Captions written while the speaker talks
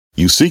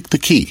You seek the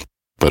key,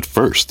 but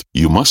first,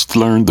 you must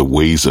learn the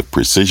ways of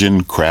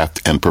precision,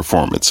 craft, and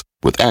performance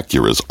with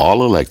Acura's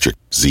all-electric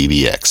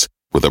ZDX.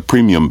 With a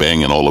premium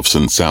Bang &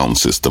 Olufsen sound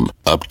system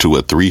up to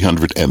a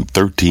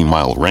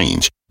 313-mile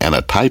range and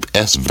a Type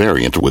S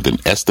variant with an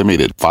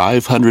estimated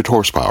 500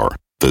 horsepower,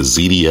 the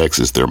ZDX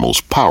is their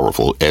most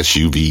powerful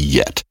SUV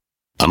yet.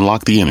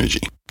 Unlock the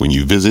energy when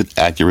you visit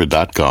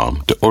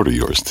Acura.com to order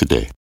yours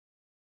today.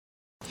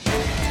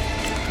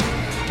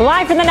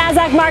 Live from the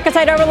NASDAQ market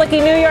site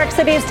overlooking New York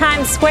City's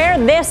Times Square,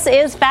 this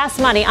is Fast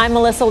Money. I'm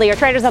Melissa Lee. Our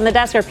traders on the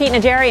desk are Pete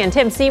Najarian and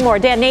Tim Seymour,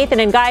 Dan Nathan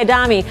and Guy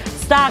Adami.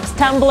 Stocks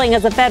tumbling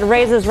as the Fed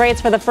raises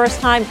rates for the first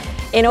time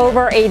in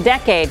over a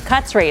decade.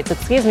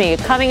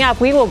 Coming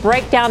up, we will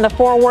break down the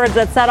four words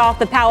that set off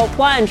the Powell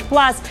plunge,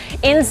 plus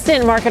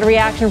instant market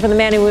reaction from the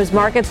man who moves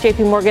markets.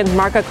 JP Morgan's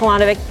Marko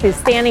Kolanovic is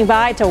standing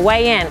by to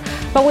weigh in.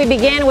 But we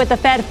begin with the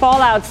Fed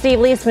fallout. Steve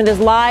Leisman is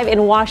live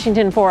in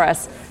Washington for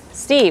us.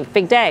 Steve,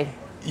 big day.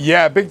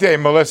 Yeah, big day,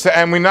 Melissa.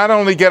 And we not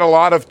only get a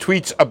lot of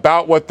tweets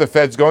about what the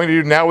Fed's going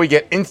to do, now we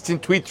get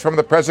instant tweets from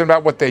the president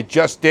about what they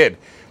just did.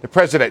 The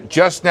president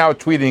just now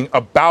tweeting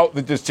about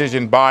the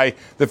decision by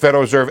the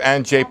Federal Reserve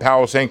and Jay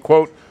Powell, saying,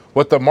 quote,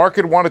 what the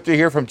market wanted to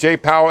hear from Jay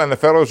Powell and the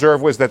Federal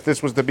Reserve was that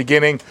this was the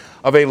beginning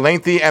of a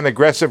lengthy and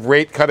aggressive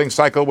rate-cutting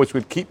cycle which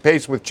would keep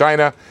pace with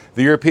China,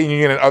 the European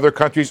Union, and other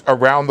countries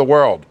around the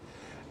world.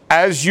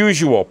 As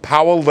usual,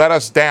 Powell let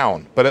us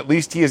down, but at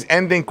least he is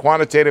ending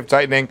quantitative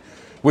tightening,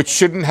 which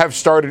shouldn't have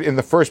started in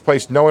the first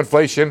place. No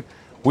inflation.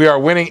 We are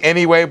winning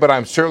anyway, but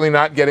I'm certainly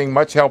not getting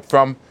much help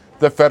from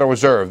the Federal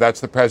Reserve. That's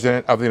the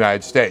President of the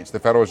United States. The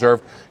Federal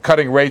Reserve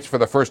cutting rates for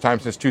the first time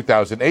since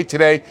 2008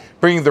 today,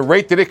 bringing the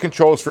rate that it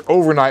controls for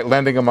overnight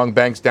lending among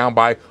banks down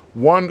by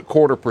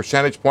 1/4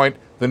 percentage point,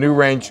 the new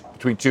range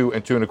between 2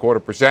 and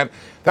 2.25%.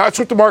 That's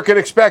what the market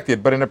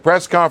expected, but in a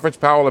press conference,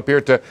 Powell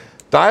appeared to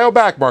dial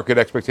back market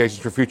expectations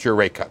for future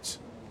rate cuts.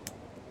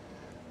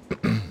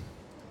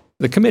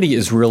 The committee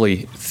is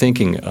really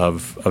thinking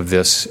of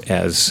this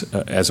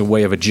as a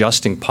way of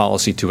adjusting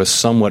policy to a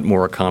somewhat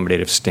more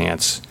accommodative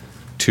stance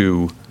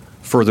to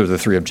further the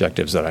three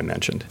objectives that I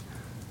mentioned,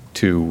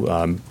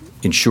 to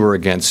insure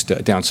against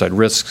downside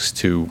risks,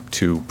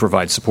 to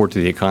provide support to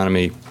the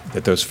economy,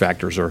 that those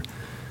factors are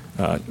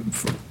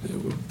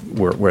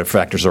where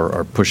factors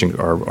are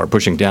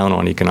pushing down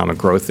on economic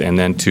growth, and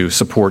then to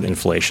support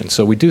inflation.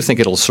 So we do think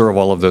it'll serve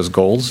all of those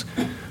goals.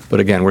 But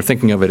again, we're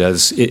thinking of it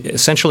as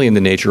essentially in the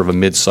nature of a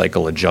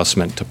mid-cycle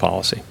adjustment to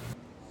policy.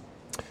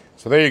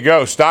 So there you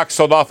go. Stocks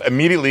sold off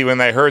immediately when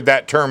they heard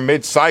that term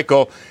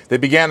mid-cycle. They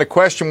began to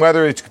question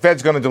whether the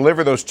Fed's going to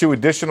deliver those two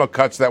additional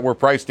cuts that were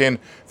priced in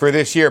for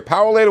this year.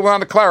 Powell later went on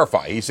to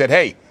clarify. He said,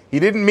 hey, he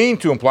didn't mean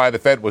to imply the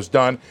Fed was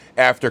done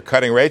after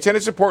cutting rates. And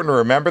it's important to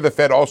remember the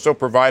Fed also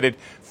provided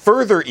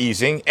further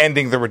easing,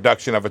 ending the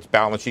reduction of its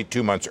balance sheet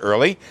 2 months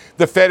early.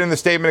 The Fed in the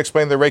statement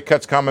explained the rate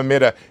cuts come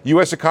amid a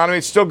U.S. economy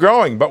that's still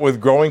growing, but with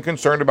growing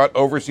concern about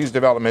overseas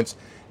developments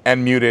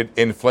and muted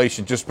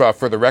inflation. Just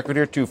for the record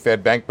here, two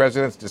Fed bank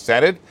presidents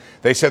dissented.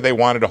 They said they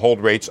wanted to hold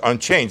rates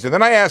unchanged. And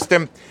then I asked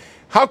him,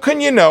 how can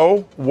you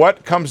know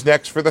what comes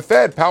next for the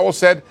Fed? Powell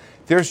said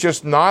there's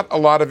just not a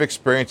lot of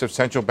experience of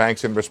central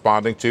banks in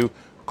responding to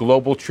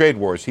global trade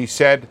wars. He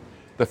said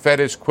the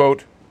Fed is,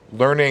 quote,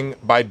 learning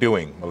by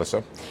doing.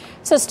 Melissa?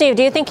 So, Steve,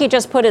 do you think he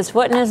just put his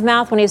foot in his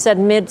mouth when he said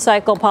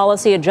mid-cycle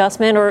policy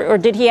adjustment, or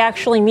did he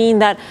actually mean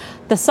that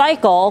the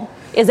cycle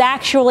is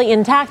actually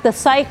intact,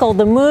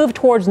 the move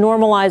towards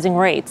normalizing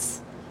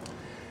rates?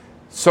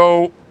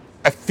 So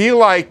I feel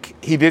like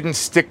he didn't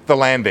stick the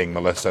landing,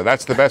 Melissa.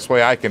 That's the best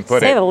way I can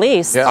put it. Say the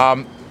least.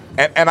 Yeah.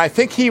 And I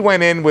think he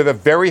went in with a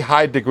very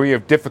high degree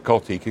of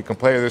difficulty. You could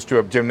compare this to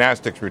a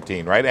gymnastics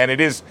routine, right? And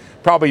it is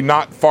probably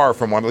not far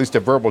from one, at least a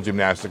verbal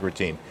gymnastic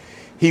routine.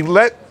 He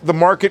let the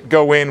market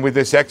go in with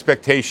this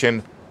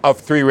expectation of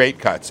 3 rate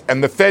cuts,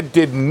 and the Fed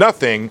did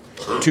nothing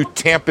to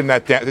tamp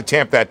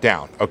that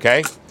down,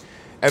 okay?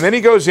 And then he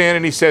goes in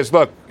and he says,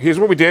 look, here's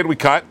what we did, we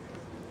cut.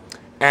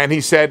 And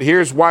he said,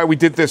 here's why we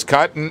did this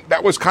cut, and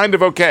that was kind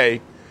of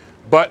okay.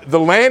 But the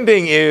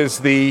landing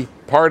is the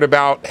part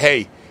about,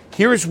 hey,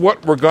 here's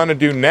what we're going to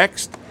do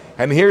next,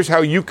 and here's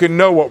how you can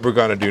know what we're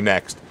going to do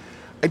next.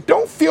 I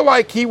don't feel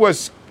like he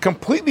was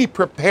completely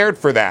prepared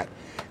for that.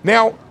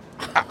 Now,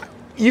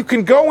 you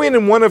can go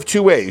in one of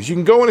two ways. You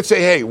can go in and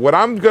say, hey, what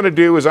I'm going to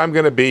do is I'm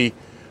going to be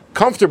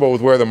comfortable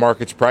with where the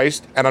market's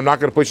priced, and I'm not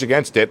going to push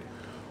against it.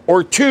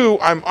 Or two,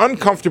 I'm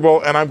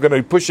uncomfortable, and I'm going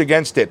to push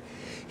against it.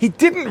 He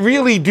didn't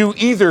really do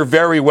either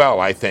very well,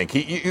 I think.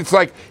 It's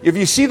like if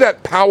you see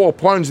that Powell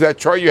plunge, that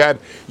chart you had,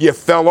 you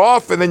fell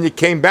off and then you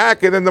came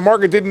back and then the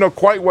market didn't know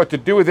quite what to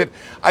do with it.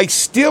 I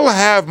still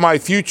have my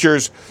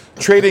futures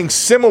trading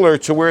similar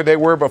to where they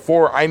were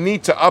before. I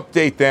need to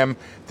update them.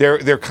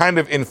 They're kind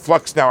of in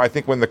flux now, I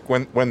think, when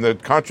the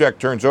contract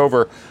turns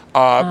over.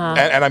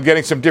 And I'm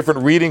getting some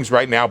different readings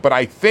right now. But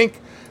I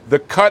think the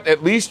cut,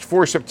 at least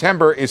for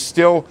September, is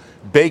still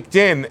baked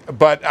in.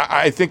 But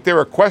I think there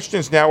are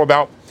questions now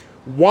about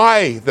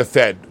why the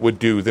Fed would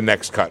do the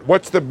next cut.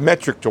 What's the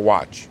metric to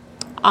watch?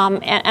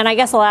 And I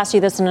guess I'll ask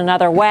you this in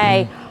another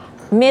way.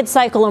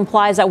 mid-cycle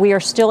implies that we are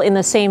still in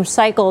the same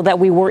cycle that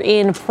we were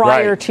in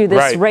prior to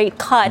this rate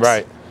cut.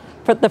 Right.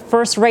 For the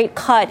first rate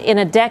cut in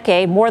a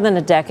decade, more than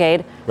a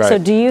decade. Right. So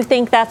do you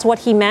think that's what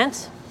he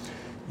meant?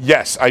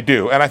 Yes, I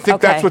do. And I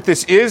think that's what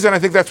this is, and I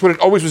think that's what it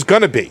always was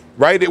going to be,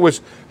 right? It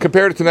was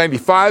compared to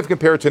 95,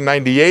 compared to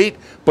 98,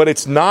 but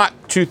it's not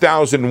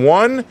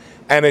 2001,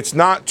 and it's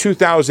not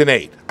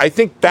 2008. I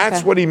think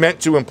that's what he meant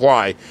to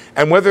imply.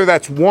 And whether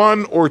that's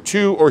 1 or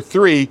 2 or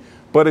 3,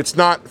 but it's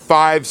not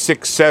 5,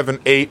 6, 7,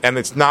 8, and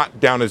it's not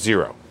down to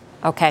 0.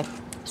 Okay.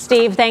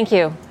 Steve, thank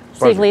you.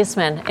 Steve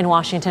Leisman in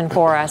Washington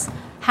for us.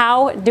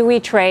 How do we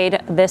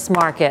trade this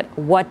market?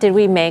 What did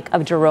we make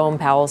of Jerome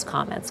Powell's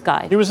comments,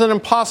 Guy? It was an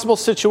impossible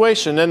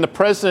situation. And the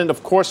president,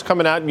 of course,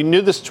 coming out, you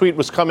knew this tweet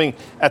was coming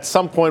at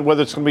some point,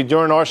 whether it's going to be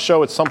during our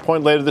show at some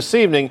point later this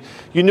evening.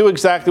 You knew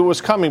exactly what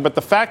was coming. But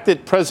the fact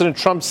that President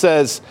Trump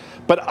says,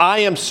 but I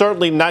am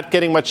certainly not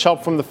getting much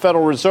help from the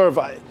Federal Reserve,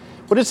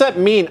 what does that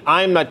mean?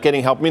 I'm not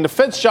getting help. I mean, the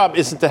Fed's job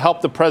isn't to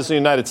help the president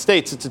of the United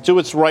States. It's to do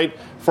what's right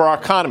for our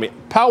economy.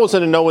 Powell's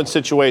in a no-win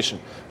situation.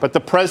 But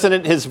the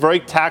president is very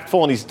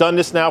tactful, and he's done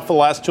this now for the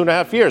last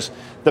 2.5 years.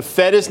 The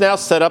Fed is now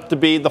set up to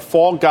be the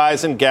fall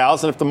guys and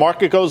gals. And if the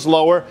market goes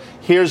lower,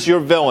 here's your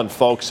villain,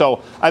 folks.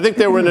 So I think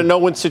they were in a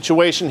no-win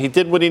situation. He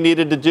did what he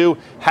needed to do.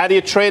 How do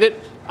you trade it?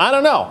 I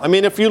don't know. I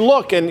mean, if you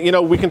look, and,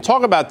 we can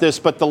talk about this,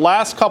 but the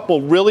last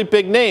couple really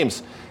big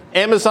names,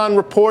 Amazon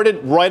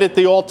reported right at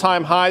the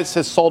all-time highs,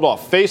 has sold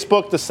off.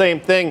 Facebook, the same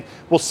thing.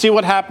 We'll see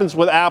what happens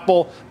with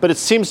Apple, but it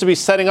seems to be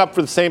setting up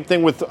for the same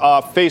thing with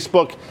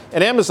Facebook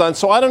and Amazon.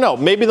 So I don't know.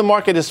 Maybe the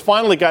market has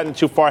finally gotten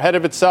too far ahead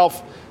of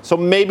itself. So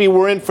maybe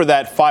we're in for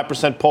that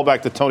 5%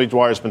 pullback that Tony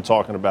Dwyer's been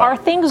talking about. Are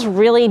things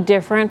really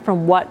different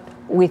from what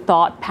we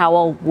thought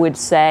Powell would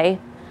say?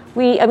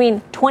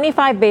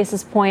 25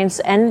 basis points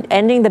and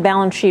ending the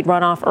balance sheet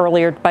runoff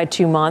earlier by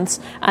 2 months,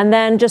 and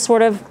then just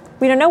sort of,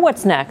 we don't know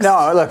what's next.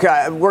 No, look,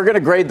 we're going to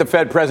grade the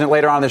Fed president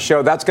later on in the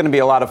show. That's going to be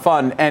a lot of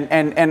fun.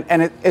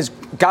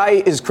 Guy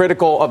is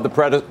critical of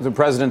the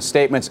president's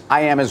statements.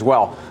 I am as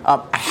well.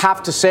 I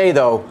have to say,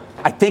 though,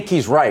 I think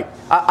he's right.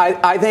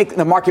 I think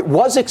the market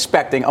was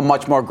expecting a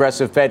much more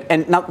aggressive Fed,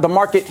 and now the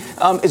market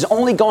is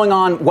only going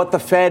on what the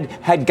Fed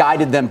had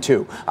guided them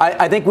to.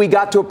 I think we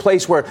got to a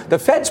place where the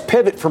Fed's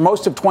pivot for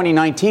most of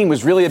 2019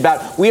 was really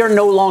about we are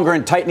no longer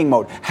in tightening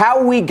mode.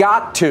 How we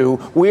got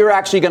to, we are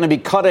actually going to be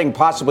cutting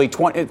possibly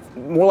 20,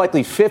 more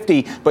likely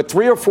 50, but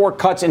 3 or 4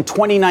 cuts in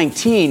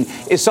 2019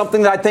 is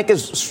something that I think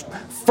is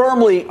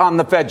firmly on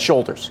the Fed's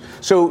shoulders.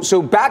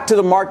 So back to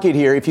the market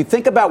here. If you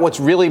think about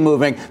what's really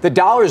moving, the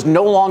dollar is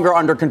no longer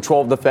under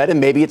control of the Fed, and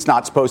maybe it's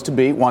not supposed to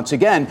be once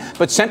again.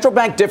 But central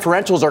bank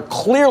differentials are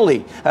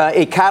clearly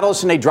a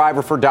catalyst and a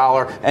driver for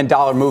dollar and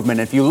dollar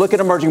movement. If you look at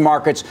emerging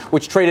markets,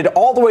 which traded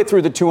all the way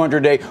through the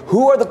 200-day,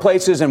 who are the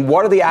places and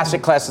what are the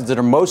asset classes that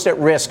are most at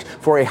risk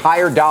for a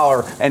higher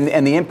dollar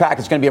and the impact?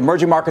 It's going to be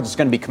emerging markets, it's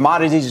going to be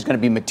commodities, it's going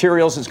to be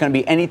materials, it's going to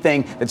be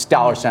anything that's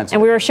dollar sensitive.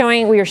 And we were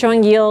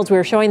showing yields, we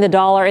were showing the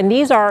dollar, and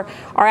these are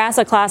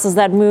asset classes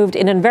that moved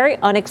in a very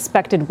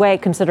unexpected way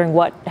considering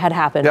what had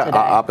happened today.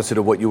 Opposite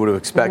of what you would have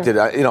expected.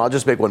 I'll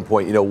just make one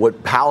point.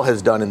 What Powell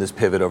has done in this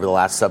pivot over the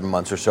last 7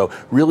 months or so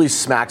really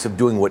smacks of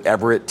doing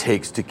whatever it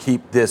takes to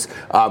keep this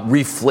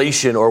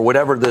reflation or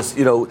whatever this,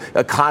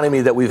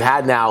 economy that we've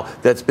had now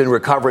that's been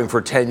recovering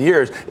for 10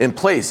 years in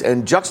place.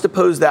 And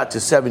juxtapose that to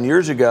 7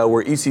 years ago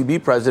where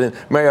ECB President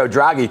Mario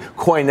Draghi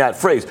coined that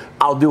phrase,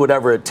 I'll do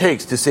whatever it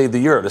takes to save the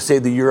euro, to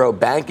save the euro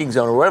banking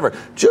zone or whatever.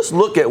 Just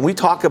look at, we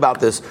talk about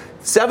this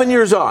 7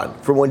 years on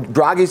from when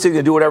Draghi said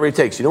to do whatever it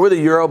takes. You know where the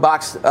Euro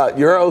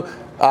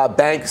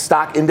Bank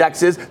stock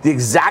index is? The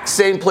exact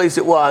same place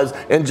it was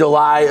in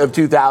July of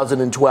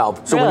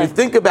 2012. So when you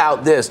think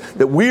about this,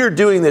 that we are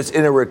doing this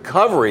in a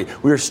recovery,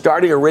 we are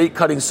starting a rate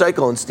cutting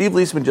cycle. And Steve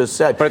Leisman just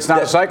said, but it's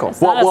not a cycle.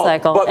 It's not a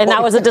cycle, and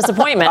that was a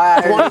disappointment.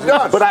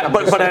 But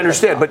I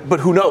understand. But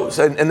who knows?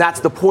 And that's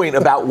the point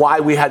about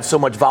why we had so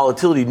much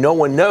volatility. No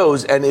one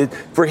knows. And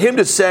for him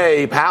to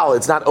say, Powell,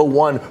 it's not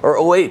 01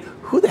 or 08.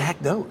 Who the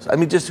heck knows? I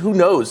mean, just who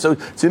knows? So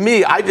to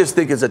me, I just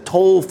think it's a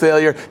total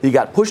failure. He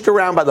got pushed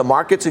around by the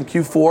markets in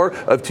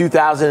Q4 of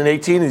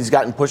 2018, and he's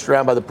gotten pushed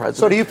around by the president.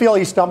 So do you feel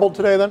he stumbled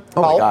today then?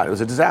 Oh, my God, it was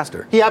a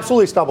disaster. He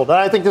absolutely stumbled. And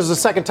I think this is the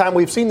second time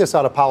we've seen this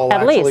out of Powell,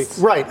 At actually. least.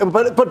 Right.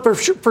 But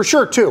for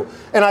sure, too.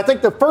 And I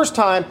think the first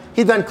time,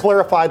 he then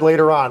clarified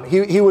later on.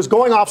 He was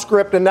going off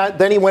script, and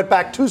then he went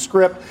back to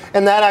script,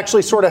 and that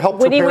actually sort of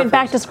helped When he went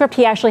back to script,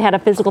 he actually had a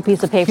physical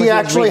piece of paper. He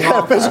actually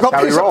had a physical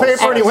piece of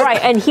paper.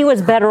 And he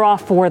was better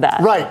off for that.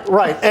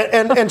 Right.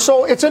 And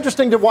so it's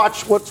interesting to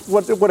watch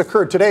what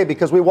occurred today,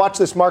 because we watched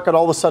this market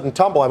all of a sudden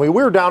tumble. I mean,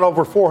 we were down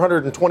over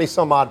 420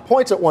 some odd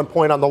points at one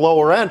point on the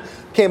lower end,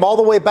 came all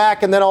the way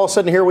back, and then all of a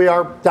sudden here we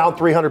are down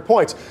 300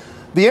 points.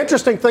 The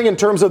interesting thing in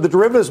terms of the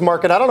derivatives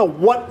market, I don't know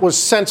what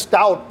was sensed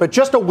out, but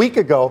just a week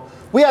ago,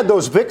 we had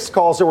those VIX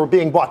calls that were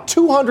being bought.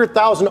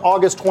 200,000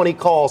 August 20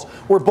 calls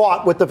were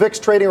bought with the VIX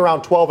trading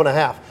around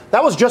 12.5.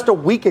 That was just a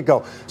week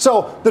ago.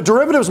 So the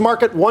derivatives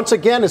market, once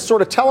again, is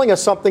sort of telling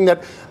us something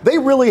that they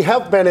really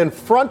have been in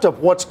front of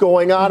what's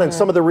going on and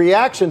some of the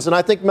reactions. And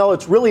I think, Mel,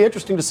 it's really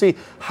interesting to see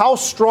how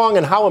strong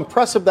and how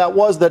impressive that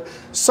was, that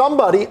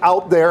somebody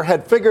out there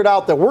had figured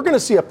out that we're going to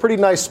see a pretty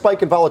nice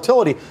spike in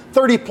volatility,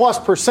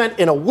 30+%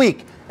 in a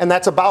week. And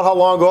that's about how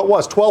long ago it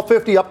was.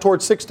 1250 up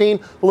towards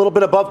 16, a little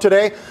bit above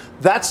today.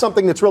 That's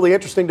something that's really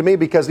interesting to me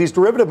because these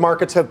derivative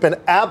markets have been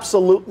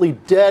absolutely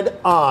dead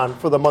on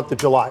for the month of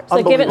July.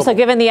 So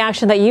given the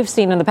action that you've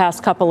seen in the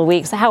past couple of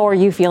weeks, how are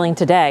you feeling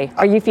today?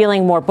 Are you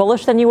feeling more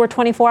bullish than you were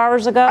 24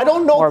 hours ago? I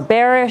don't know. More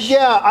bearish?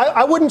 Yeah,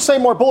 I wouldn't say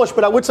more bullish,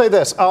 but I would say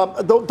this.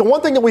 The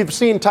one thing that we've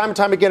seen time and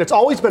time again, it's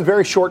always been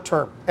very short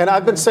term. And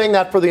I've been saying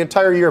that for the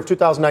entire year of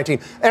 2019.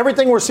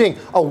 Everything we're seeing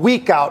a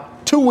week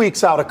out, 2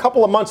 weeks out, a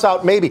couple of months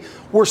out, maybe.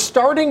 We're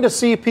starting to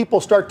see people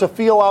start to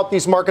feel out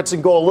these markets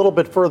and go a little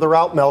bit further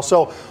out, Mel.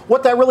 So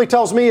what that really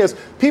tells me is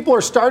people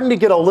are starting to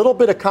get a little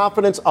bit of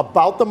confidence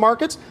about the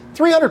markets.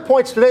 300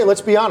 points today,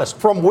 let's be honest,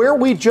 from where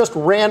we just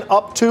ran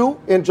up to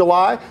in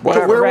July to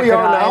where we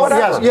are now.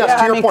 Yes,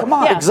 to your point. Come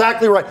on.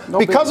 Exactly right.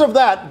 Because of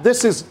that,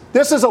 this is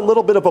a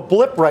little bit of a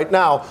blip right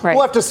now. Right.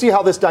 We'll have to see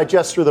how this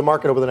digests through the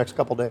market over the next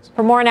couple of days.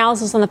 For more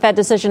analysis on the Fed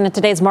decision and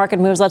today's market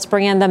moves, let's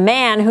bring in the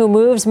man who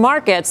moves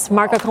markets,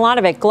 Marco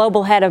Kolanovic,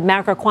 Global Head of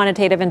Macro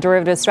Quantitative and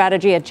Derivative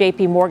Strategy at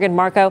JP Morgan.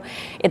 Marco,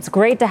 it's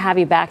great to have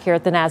you back here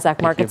at the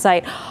NASDAQ market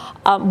site.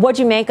 What'd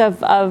you make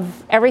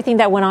of everything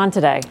that went on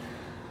today?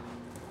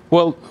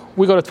 Well,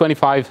 we got a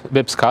 25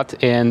 bips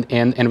cut and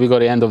we got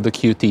the end of the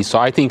QT. So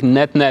I think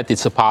net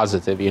it's a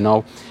positive.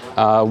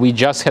 We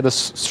just had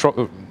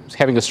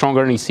having a strong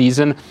earnings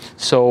season.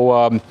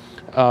 So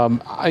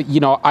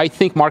I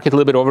think market a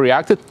little bit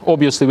overreacted.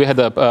 Obviously, we had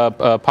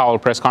a Powell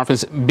press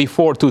conference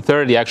before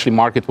 2:30. Actually,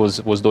 market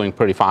was doing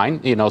pretty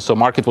fine. So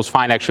market was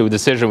fine actually with the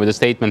decision, with the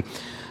statement.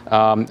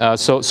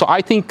 So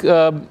I think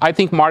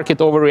market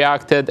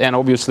overreacted, and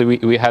obviously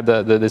we had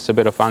this a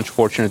bit of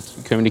unfortunate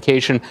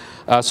communication.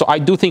 So I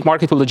do think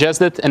market will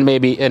adjust it and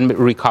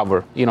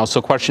recover.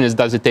 So question is,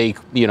 does it take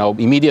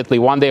immediately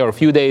 1 day or a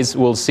few days?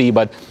 We'll see.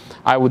 But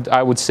I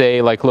would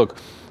say look.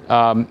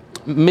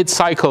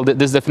 Mid-cycle,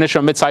 this definition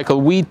of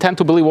mid-cycle, we tend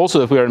to believe also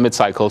that we are in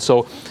mid-cycle.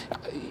 So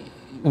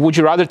would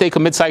you rather take a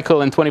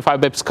mid-cycle and 25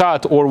 bips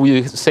cut, or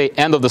we say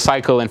end of the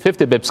cycle and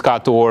 50 bips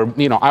cut, or,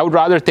 I would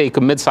rather take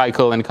a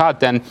mid-cycle and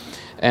cut and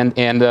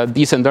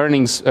decent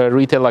earnings,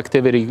 retail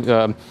activity,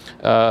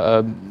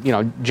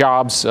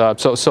 jobs.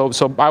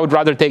 So I would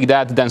rather take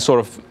that than sort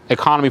of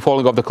economy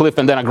falling off the cliff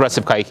and then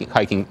aggressive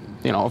hiking,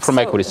 from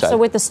equity side. So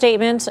with the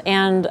statement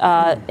and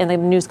in the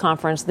news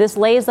conference, this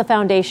lays the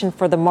foundation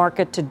for the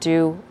market to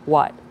do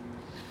what?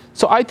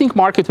 So I think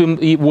market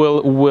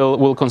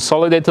will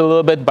consolidate a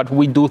little bit, but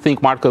we do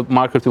think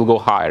market will go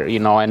higher,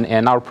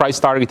 and our price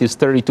target is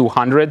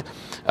 3,200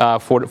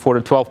 for the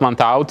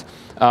 12-month out.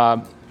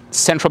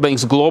 Central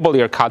banks globally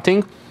are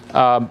cutting.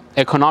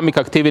 Economic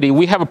activity,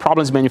 we have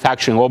problems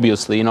manufacturing,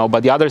 obviously,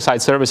 but the other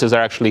side services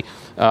are actually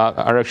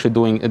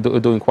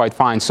doing quite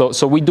fine.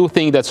 So we do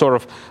think that sort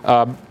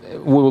of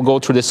we will go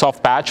through the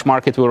soft patch,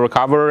 market will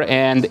recover,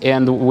 and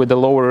with the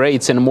lower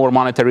rates and more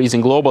monetary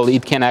easing globally,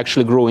 it can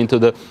actually grow into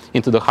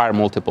the higher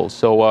multiples.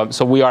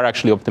 So we are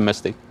actually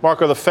optimistic.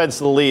 Marco, the Fed's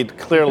the lead,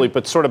 clearly,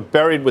 but sort of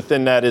buried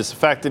within that is the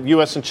fact that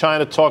U.S. and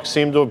China talks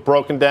seem to have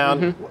broken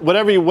down.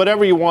 Whatever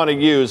you want to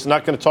use,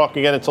 not going to talk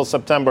again until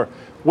September.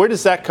 Where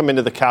does that come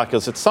into the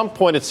calculus? At some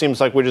point, it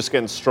seems like we're just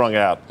getting strung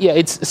out. Yeah,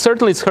 it's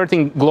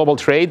hurting global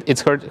trade.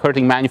 It's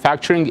hurting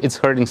manufacturing. It's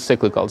hurting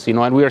cyclicals.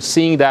 And we are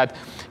seeing that.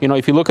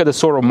 If you look at the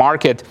sort of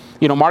market,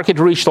 market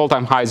reached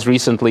all-time highs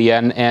recently,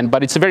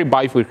 but it's a very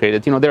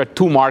bifurcated. There are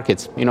two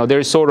markets.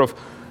 There's sort of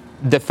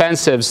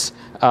defensives,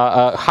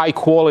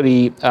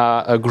 high-quality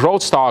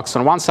growth stocks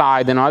on one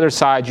side, and on the other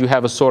side, you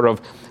have a sort of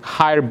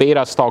higher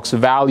beta stocks,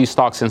 value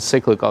stocks, and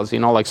cyclicals.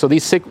 So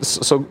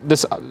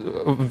this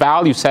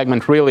value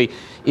segment really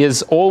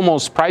is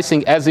almost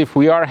pricing as if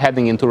we are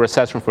heading into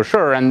recession for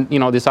sure. And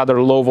this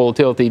other low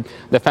volatility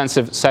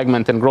defensive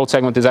segment and growth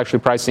segment is actually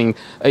pricing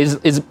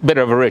is a bit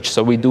of a rich.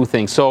 So we do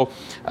think so.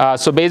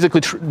 So basically,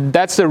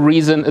 that's a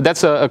reason.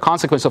 That's a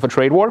consequence of a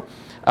trade war.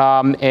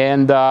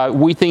 And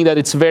we think that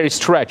it's very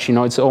stretched.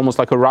 It's almost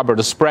like a rubber.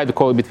 The spread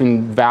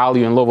between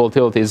value and low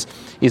volatility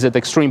is at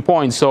extreme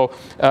points. So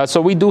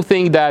we do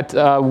think that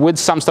with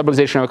some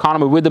stabilization of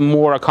economy, with the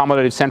more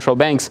accommodative central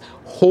banks,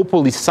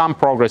 hopefully some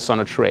progress on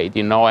a trade.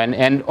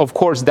 And of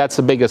course that's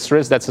the biggest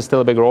risk. That's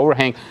still a bigger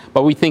overhang.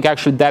 But we think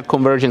actually that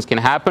convergence can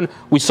happen.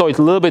 We saw it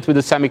a little bit with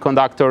the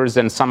semiconductors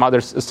and some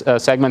other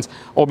segments.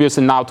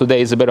 Obviously now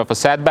today is a bit of a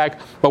setback,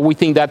 but we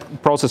think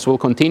that process will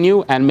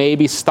continue, and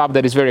maybe stuff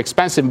that is very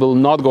expensive will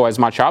not go as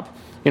much up.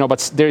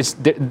 But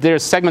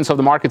there's segments of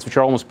the markets which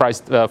are almost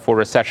priced for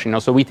recession.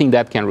 So we think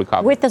that can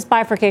recover. With this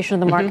bifurcation of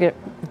the market,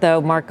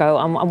 though, Marco,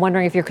 I'm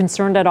wondering if you're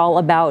concerned at all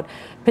about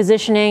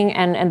positioning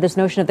and this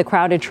notion of the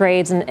crowded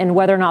trades and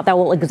whether or not that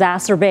will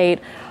exacerbate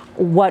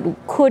what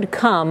could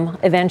come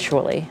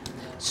eventually.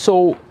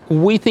 So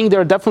we think there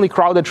are definitely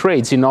crowded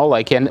trades, and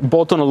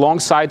both on the long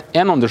side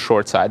and on the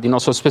short side.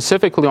 So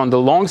specifically on the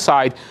long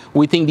side,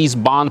 we think these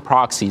bond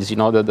proxies,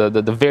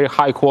 the very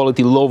high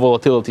quality, low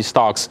volatility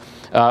stocks,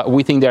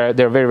 we think they're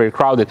very, very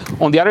crowded.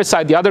 On the other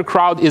side, the other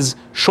crowd is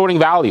shorting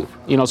value.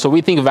 So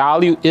we think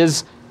value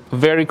is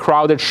very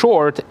crowded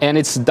short, and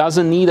it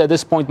doesn't need at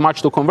this point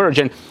much to converge.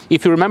 And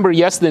if you remember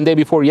yesterday and the day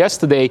before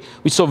yesterday,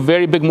 we saw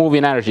very big move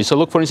in energy. So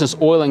look, for instance,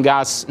 oil and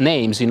gas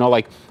names,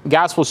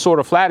 gas was sort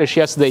of flattish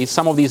yesterday.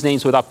 Some of these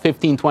names were up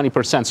 15,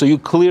 20%. So you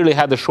clearly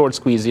had the short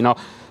squeeze.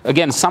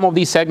 Again, some of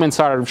these segments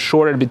are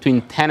shorted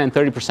between 10 and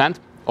 30%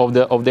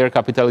 of their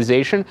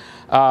capitalization.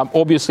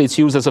 Obviously, it's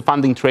used as a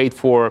funding trade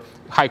for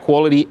high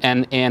quality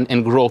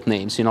and growth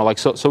names.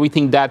 So we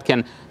think that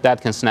can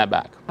snap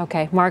back.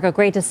 Okay, Marco,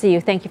 great to see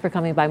you. Thank you for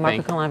coming by.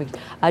 Marco Kalanovic,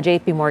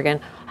 JP Morgan.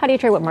 How do you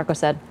trade what Marco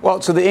said?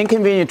 Well, so the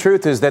inconvenient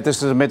truth is that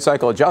this is a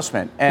mid-cycle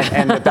adjustment,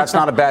 and that's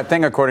not a bad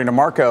thing, according to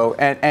Marco.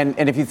 And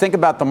if you think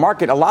about the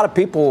market, a lot of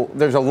people,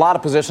 there's a lot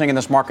of positioning in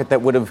this market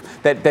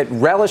that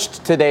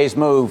relished today's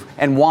move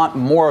and want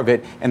more of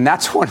it. And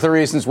that's one of the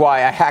reasons why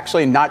I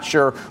actually not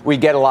sure we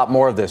get a lot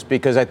more of this,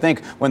 because I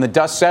think when the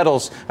dust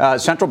settles,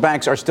 central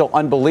banks are still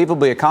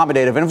unbelievably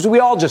accommodative. And as we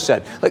all just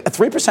said, like a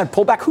 3%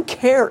 pullback, who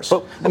cares?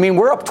 I mean,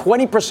 we're up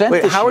 20%.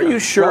 Wait, how are you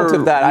sure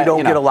we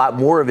don't get a lot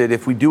more of it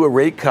if we do a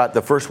rate cut,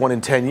 the first one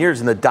in 10 years,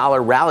 and the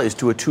dollar rallies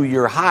to a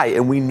 2-year high,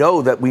 and we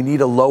know that we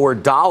need a lower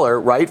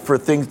dollar, right, for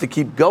things to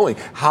keep going?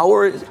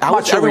 How is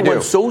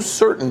everyone so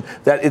certain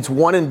that it's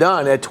one and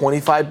done at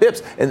 25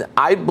 bips? And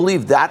I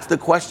believe that's the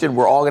question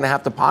we're all going to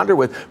have to ponder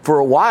with for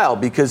a while,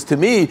 because to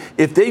me,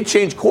 if they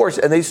change course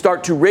and they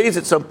start to raise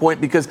at some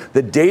point because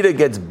the data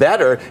gets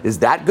better, is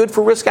that good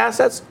for risk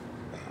assets?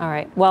 All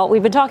right. Well,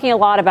 we've been talking a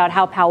lot about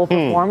how Powell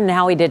performed and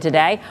how he did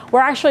today. We're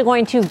actually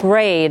going to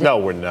grade. No,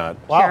 we're not.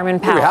 Chairman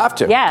Powell. We have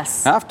to.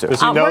 Yes. Have to. Does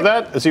he know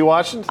that? Is he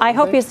watching? I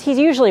hope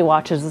he usually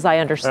watches, as I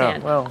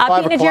understand. Well,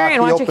 Pete Najarian,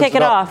 why don't you kick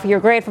it off? Your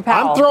grade for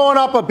Powell. I'm throwing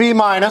up a B-.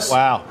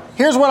 Wow.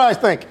 Here's what I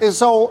think.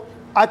 So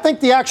I think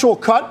the actual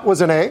cut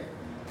was an A,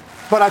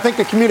 but I think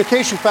the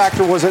communication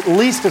factor was at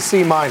least a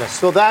C-.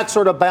 So that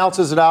sort of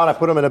balances it out. I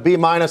put him in a B-.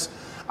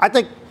 I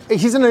think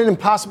he's in an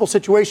impossible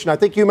situation. I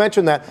think you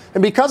mentioned that.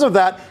 And because of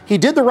that, he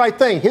did the right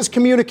thing. His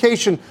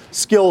communication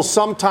skills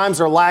sometimes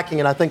are lacking,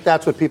 and I think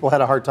that's what people had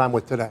a had time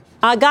with today.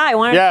 Guy,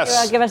 why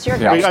don't you give us your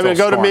grade? I'm going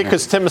to go to me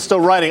because Tim is still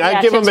writing.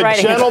 I give him a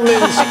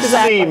gentleman's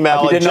C,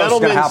 Mel. A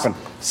gentleman's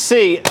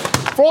C.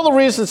 For all the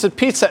reasons that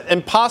Pete said,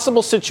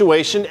 impossible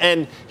situation,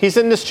 and he's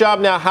in this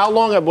job now, how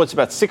long? What's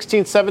about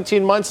 16,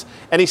 17 months?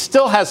 And he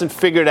still hasn't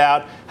figured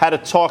out how to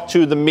talk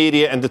to the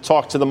media and to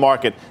talk to the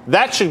market.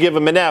 That should give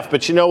him an F,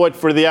 but you know what?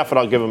 For the effort,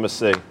 I'll give him a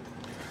C.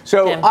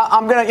 So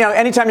I'm going to,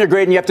 anytime you're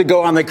grading, you have to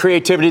go on the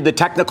creativity, the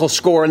technical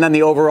score, and then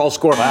the overall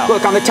score. Wow.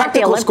 Look, on the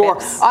technical score,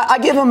 I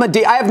give them a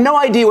D. I have no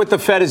idea what the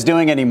Fed is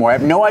doing anymore. I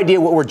have no idea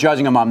what we're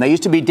judging them on. They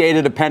used to be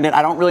data dependent.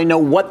 I don't really know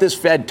what this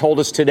Fed told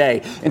us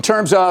today. In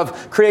terms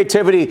of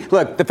creativity,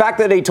 look, the fact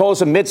that he told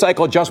us a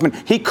mid-cycle adjustment,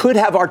 he could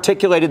have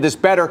articulated this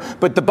better,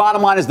 but the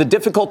bottom line is the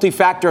difficulty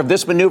factor of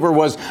this maneuver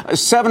was a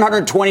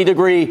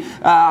 720-degree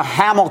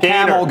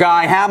Hamel-Camel,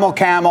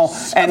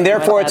 and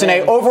therefore it's an A.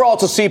 Overall,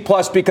 it's a C+,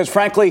 because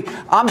frankly,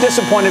 I'm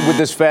disappointed with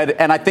this Fed,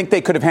 and I think they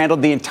could have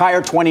handled the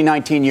entire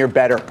 2019 year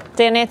better.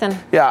 Dan Nathan.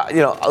 Yeah,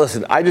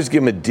 listen, I just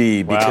give him a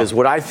D because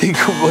what I think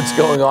of what's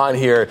going on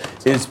here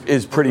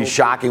is pretty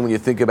shocking when you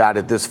think about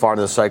it this far in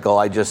the cycle.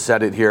 I just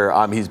said it here.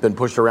 He's been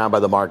pushed around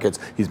by the markets.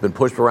 He's been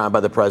pushed around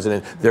by the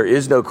president. There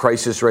is no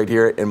crisis right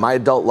here. In my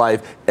adult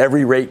life,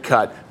 every rate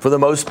cut, for the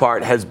most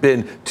part, has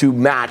been to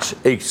match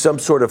some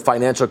sort of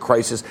financial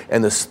crisis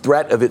and the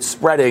threat of it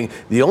spreading.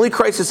 The only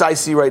crisis I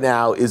see right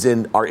now is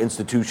in our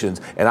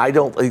institutions, and I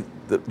don't think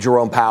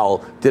Jerome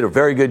Powell did a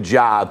very good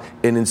job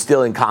in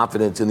instilling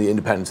confidence in the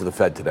independence of the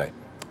Fed today.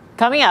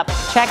 Coming up,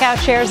 check out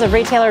shares of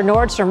retailer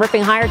Nordstrom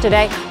ripping higher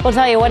today. We'll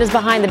tell you what is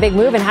behind the big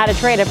move and how to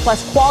trade it.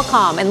 Plus,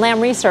 Qualcomm and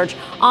Lam Research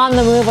on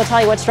the move. We'll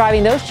tell you what's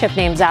driving those chip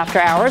names after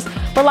hours.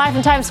 We're live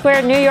from Times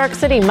Square, New York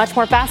City. Much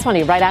more Fast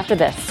Money right after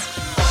this.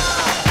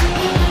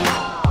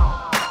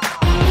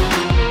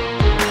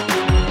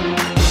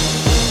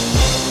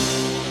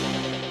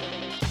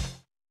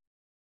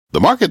 The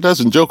market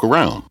doesn't joke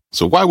around,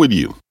 so why would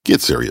you? Get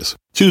serious.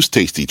 Choose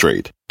Tasty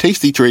Trade.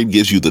 Tasty Trade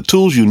gives you the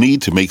tools you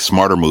need to make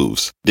smarter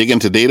moves. Dig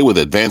into data with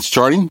advanced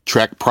charting,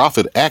 track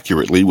profit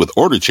accurately with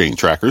order chain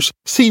trackers,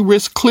 see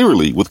risk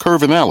clearly with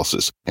curve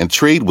analysis, and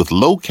trade with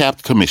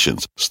low-capped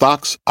commissions,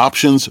 stocks,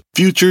 options,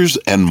 futures,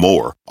 and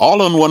more.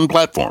 All on one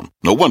platform.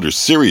 No wonder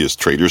serious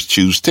traders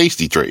choose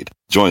Tasty Trade.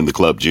 Join the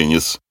club,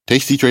 genius.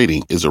 Tasty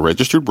Trading is a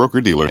registered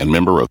broker-dealer and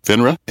member of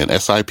FINRA and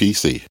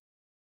SIPC.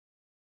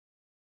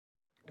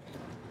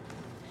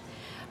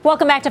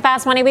 Welcome back to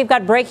Fast Money. We've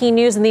got breaking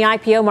news in the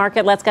IPO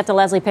market. Let's get to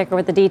Leslie Picker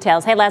with the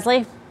details. Hey,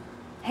 Leslie.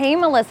 Hey,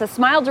 Melissa.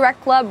 Smile Direct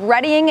Club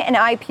readying an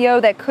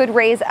IPO that could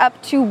raise up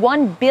to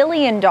 $1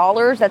 billion.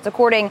 That's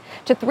according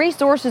to 3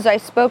 sources I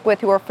spoke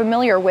with who are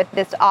familiar with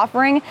this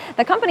offering.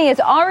 The company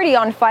is already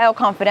on file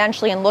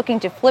confidentially and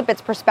looking to flip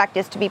its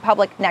prospectus to be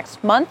public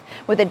next month,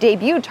 with a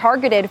debut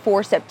targeted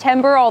for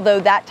September, although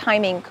that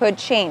timing could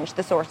change,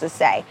 the sources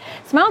say.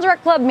 Smile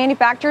Direct Club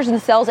manufactures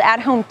and sells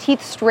at-home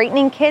teeth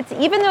straightening kits.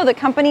 Even though the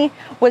company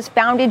was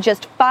founded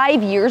just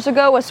 5 years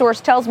ago, a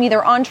source tells me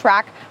they're on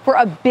track for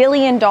 $1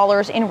 billion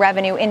in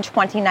revenue in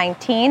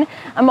 2019.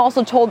 I'm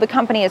also told the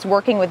company is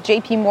working with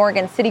JP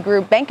Morgan,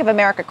 Citigroup, Bank of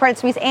America, Credit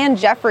Suisse, and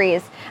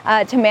Jefferies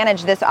to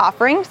manage this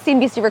offering.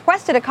 CNBC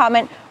requested a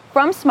comment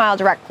from Smile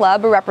Direct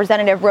Club. A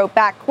representative wrote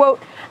back,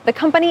 quote, "The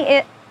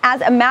company,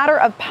 as a matter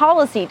of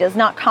policy, does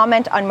not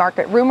comment on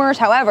market rumors.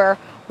 However,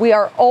 we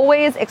are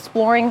always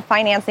exploring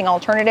financing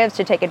alternatives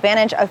to take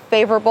advantage of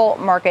favorable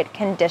market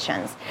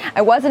conditions."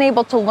 I wasn't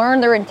able to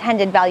learn their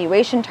intended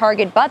valuation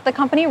target, but the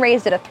company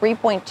raised at a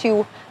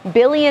 $3.2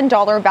 billion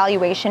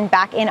valuation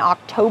back in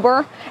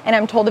October, and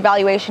I'm told the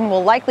valuation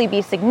will likely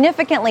be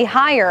significantly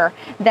higher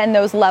than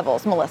those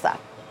levels. Melissa.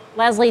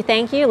 Leslie,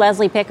 thank you.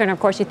 Leslie Picker. And of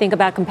course, you think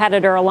about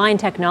competitor Align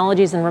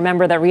Technologies, and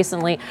remember that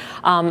recently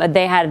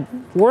they had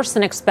worse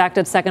than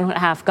expected second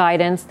half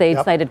guidance. They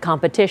cited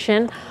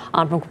competition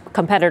from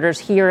competitors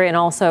here and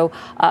also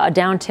a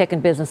downtick in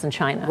business in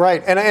China.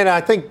 Right. And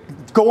I think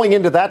going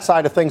into that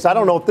side of things, I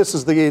don't know if this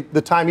is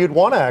the time you'd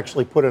want to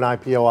actually put an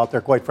IPO out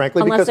there, quite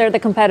frankly. Unless they're the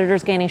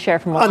competitors gaining share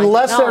from Align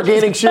Unless they're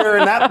gaining share.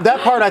 And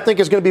that part, I think,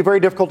 is going to be very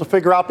difficult to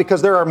figure out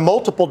because there are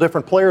multiple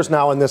different players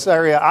now in this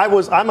area. I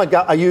used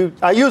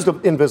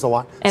Invisalign.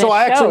 And so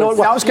I actually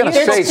know. I was going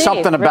to say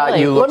something about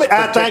you.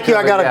 Thank you.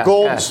 I got a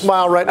gold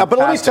smile right now. But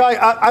let me tell you,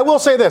 I will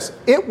say this.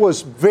 It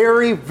was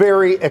very,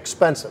 very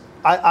expensive.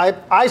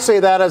 I say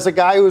that as a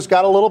guy who's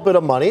got a little bit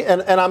of money,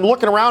 and I'm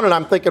looking around and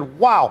I'm thinking,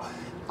 wow,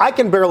 I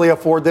can barely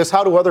afford this.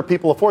 How do other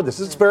people afford this?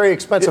 It's a very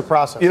expensive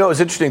process. You know, it was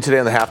interesting today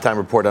on the halftime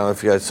report. I don't know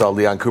if you guys saw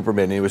Leon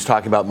Cooperman. He was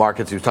talking about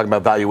markets. He was talking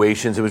about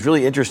valuations. It was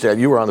really interesting.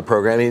 You were on the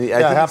program. I think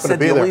he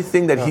said the only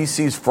thing that he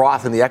sees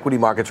froth in the equity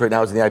markets right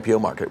now is in the IPO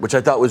market, which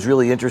I thought was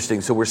really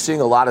interesting. So we're seeing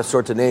a lot of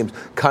sorts of names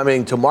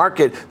coming to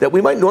market that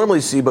we might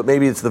normally see, but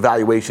maybe it's the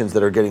valuations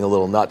that are getting a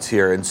little nuts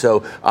here. And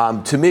so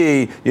to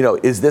me,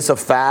 is this a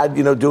fad,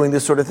 doing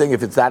this sort of thing?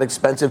 If it's that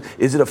expensive,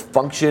 is it a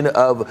function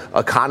of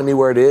economy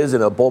where it is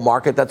in a bull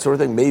market, that sort of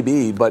thing?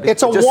 Maybe, but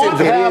it's a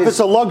want-have. It's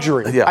a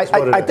luxury. Yeah,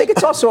 I think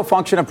it's also a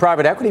function of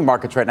private equity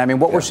markets right now. I mean,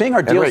 what we're seeing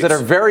are deals that are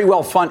very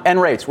well funded, and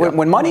rates.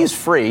 When money is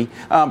free,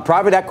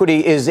 private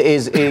equity is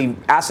a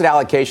asset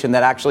allocation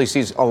that actually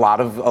sees a lot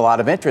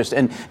of interest.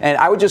 And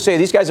I would just say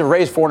these guys have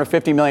raised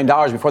 $450 million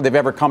before they've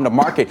ever come to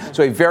market.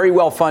 So a very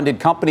well-funded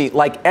company,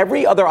 like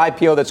every other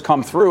IPO that's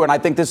come through. And I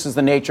think this is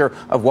the nature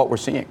of what we're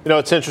seeing.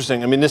 It's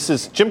interesting. I mean, this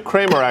is Jim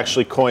Cramer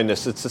actually coined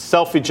this. It's a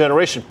selfie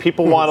generation.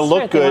 People want to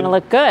look good. They want to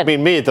look good. I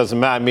mean, me, it doesn't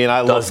matter. I mean,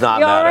 I does not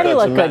you matter. already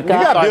look good, guys.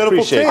 You got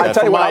beautiful teeth. I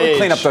tell you what, I would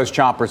clean up those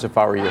chompers if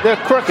I were you. They're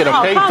crooked,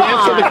 okay?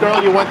 Dance with the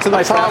girl you went to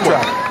the prom with.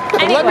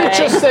 Anyway. Let me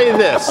just say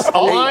this.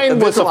 Align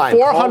was a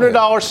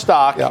 $400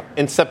 stock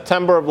in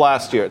September of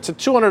last year. It's a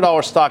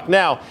 $200 stock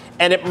now,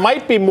 and it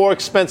might be more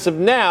expensive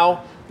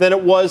now than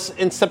it was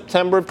in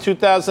September of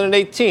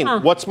 2018.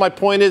 What's my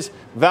point is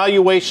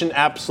valuation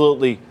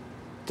absolutely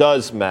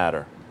does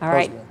matter. All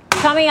right.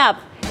 Coming up,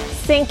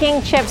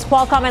 sinking chips,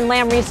 Qualcomm and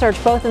Lam Research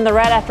both in the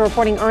red after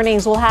reporting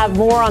earnings. We'll have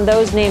more on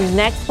those names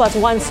next, plus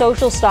one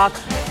social stock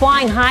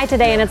flying high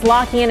today, and it's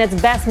locking in its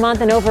best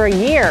month in over a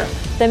year.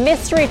 The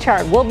mystery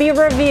chart will be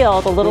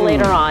revealed a little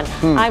later on.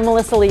 I'm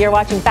Melissa Lee. You're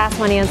watching Fast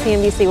Money on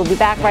CNBC. We'll be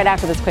back right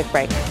after this quick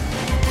break.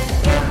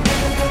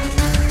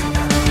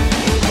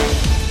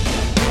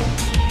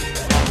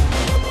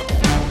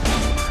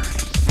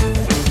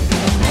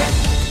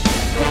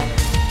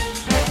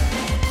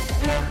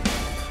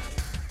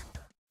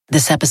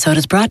 This episode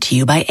is brought to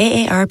you by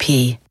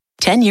AARP.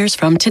 10 years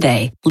from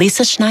today,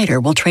 Lisa Schneider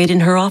will trade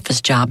in her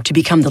office job to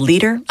become the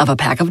leader of a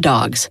pack of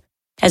dogs.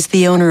 As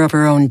the owner of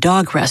her own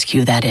dog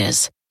rescue, that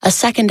is. A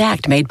second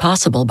act made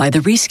possible by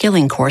the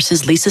reskilling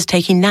courses Lisa's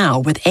taking now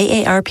with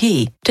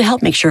AARP to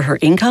help make sure her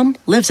income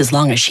lives as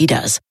long as she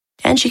does.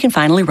 And she can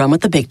finally run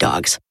with the big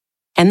dogs.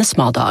 And the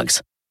small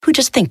dogs, who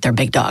just think they're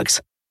big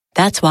dogs.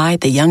 That's why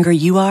the younger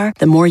you are,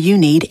 the more you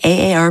need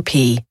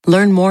AARP.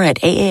 Learn more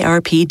at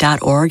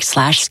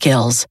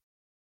aarp.org/skills.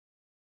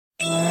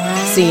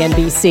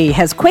 CNBC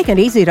has quick and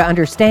easy to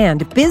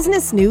understand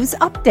business news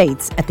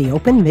updates at the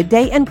open,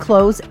 midday, and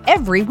close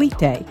every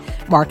weekday.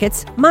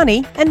 Markets,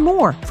 money, and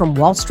more from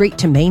Wall Street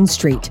to Main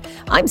Street.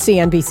 I'm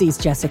CNBC's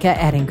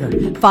Jessica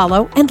Ettinger.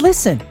 Follow and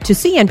listen to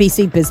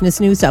CNBC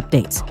Business News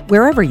Updates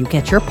wherever you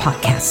get your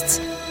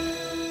podcasts.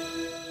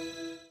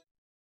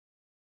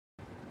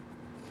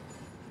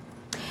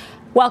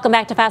 Welcome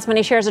back to Fast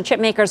Money. Shares of chip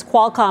makers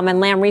Qualcomm and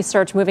Lam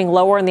Research moving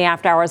lower in the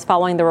after hours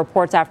following the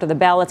reports after the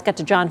bell. Let's get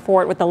to John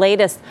Fort with the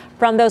latest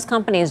from those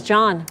companies.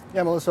 John.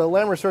 Yeah, Melissa,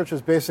 Lam Research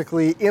is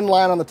basically in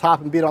line on the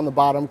top and beat on the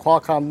bottom.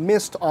 Qualcomm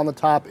missed on the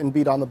top and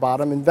beat on the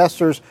bottom.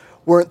 Investors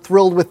weren't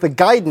thrilled with the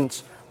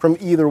guidance from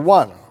either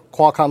one.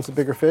 Qualcomm's the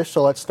bigger fish,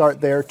 so let's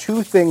start there.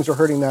 Two things are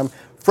hurting them.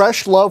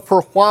 Fresh love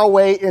for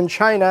Huawei in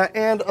China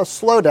and a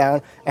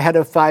slowdown ahead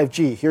of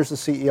 5G. Here's the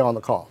CEO on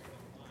the call.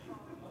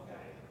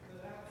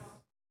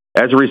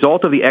 As a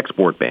result of the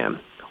export ban,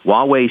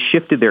 Huawei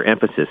shifted their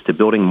emphasis to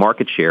building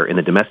market share in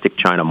the domestic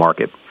China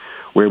market,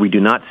 where we do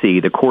not see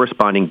the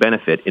corresponding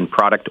benefit in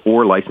product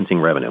or licensing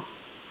revenue.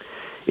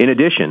 In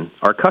addition,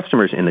 our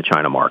customers in the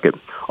China market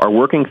are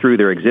working through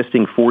their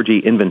existing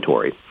 4G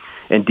inventory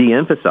and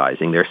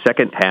de-emphasizing their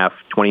second half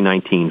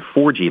 2019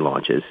 4G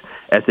launches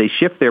as they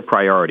shift their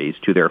priorities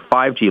to their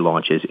 5G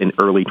launches in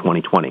early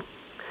 2020.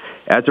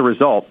 As a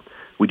result,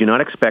 we do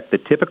not expect the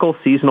typical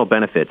seasonal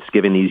benefits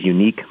given these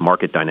unique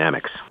market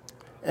dynamics.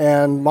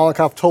 And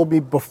Mollenkopf told me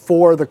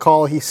before the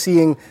call he's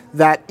seeing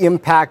that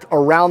impact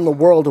around the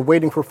world of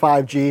waiting for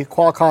 5G.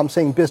 Qualcomm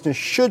saying business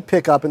should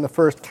pick up in the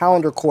first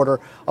calendar quarter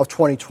of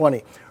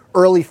 2020.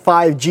 Early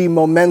 5G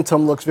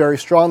momentum looks very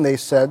strong, they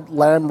said.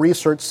 Lam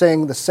Research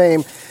saying the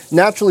same.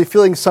 Naturally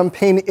feeling some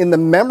pain in the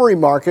memory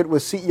market,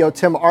 with CEO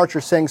Tim Archer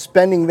saying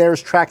spending there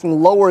is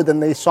tracking lower than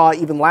they saw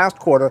even last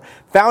quarter.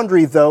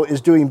 Foundry, though,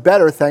 is doing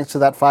better thanks to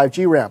that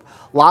 5G ramp.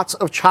 Lots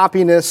of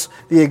choppiness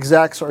the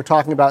execs are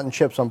talking about in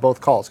chips on both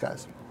calls,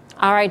 guys.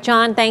 All right,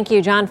 John, thank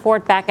you. John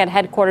Fort back at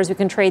headquarters. We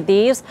can trade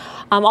these.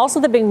 Also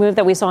the big move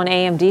that we saw in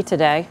AMD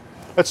today.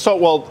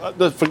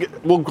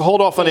 We'll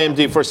hold off on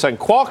AMD for a second.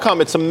 Qualcomm,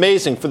 it's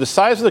amazing. For the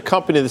size of the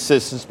company this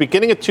is, since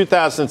beginning of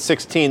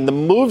 2016, the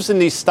moves in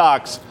these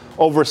stocks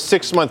over a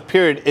 6-month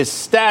period is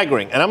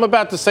staggering. And I'm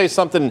about to say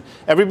something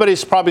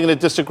everybody's probably going to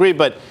disagree,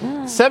 but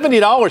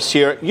 $70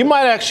 here, you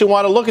might actually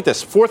want to look at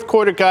this. Fourth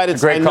quarter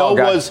guidance, I know,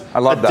 was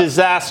a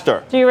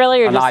disaster. Do you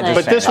really? Or just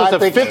but this was a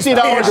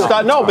 $50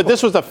 stock. No, but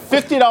this was a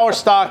 $50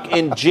 stock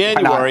in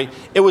January.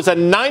 It was a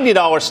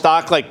 $90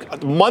 stock like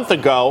a month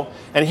ago.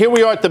 And here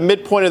we are at the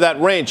midpoint of that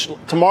range.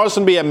 Tomorrow's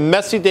going to be a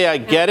messy day, I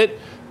get it.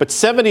 But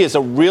 70 is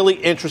a really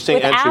interesting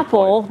With entry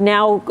Apple point.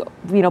 now,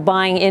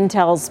 buying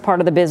Intel's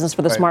part of the business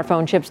for the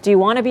smartphone chips. Do you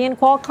want to be in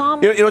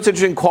Qualcomm? You know what's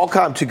interesting?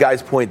 Qualcomm, to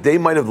Guy's point, they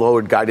might have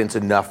lowered guidance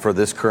enough for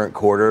this current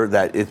quarter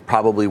that it's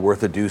probably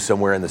worth a do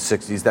somewhere in the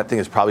 60s. That thing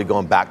is probably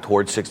going back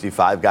towards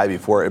 65, Guy,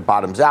 before it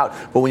bottoms out.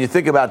 But when you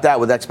think about that,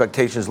 with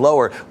expectations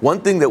lower, one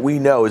thing that we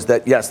know is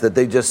that, yes, that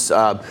they just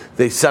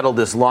they settled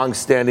this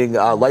long-standing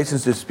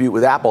license dispute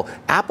with Apple.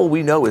 Apple,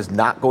 we know, is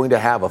not going to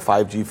have a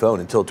 5G phone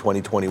until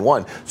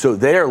 2021. So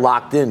they are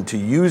locked in to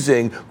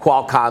using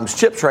Qualcomm's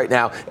chips right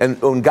now.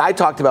 And when Guy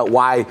talked about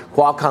why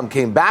Qualcomm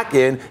came back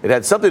in, it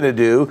had something to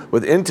do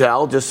with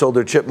Intel just sold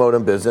their chip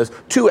modem business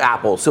to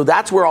Apple. So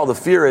that's where all the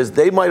fear is.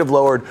 They might have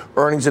lowered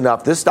earnings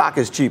enough. This stock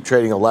is cheap,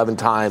 trading 11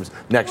 times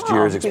next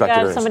year's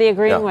expected earnings. Somebody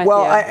agreeing with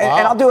well, you.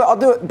 And I'll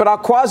do it, but I'll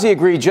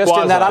quasi-agree just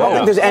in that. I don't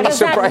think there's any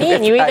surprise. What does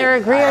that mean? You either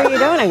agree or you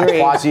don't agree.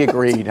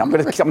 Quasi-agreed. I'm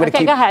going to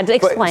okay, go ahead.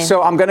 Explain.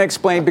 So I'm going to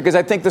explain because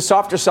I think the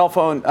softer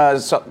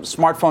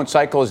smartphone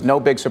cycle is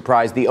no big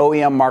surprise. The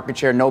OEM market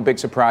share, no big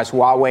surprise.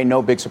 Huawei,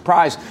 no big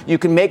surprise. You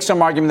can make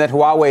some argument that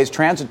Huawei is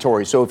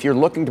transitory. So if you're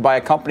looking to buy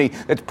a company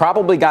that's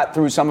probably got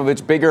through some of its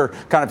bigger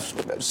kind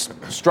of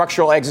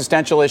structural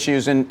existential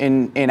issues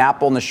in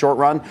Apple in the short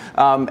run.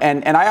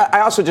 And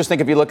I also just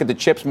think if you look at the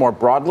chips more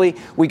broadly,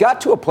 we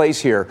got to a place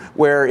here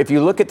where if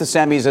you look at the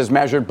semis as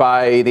measured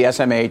by the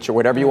SMH or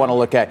whatever you want to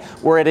look at,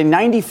 we're at a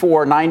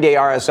 94 9-day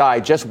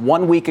RSI just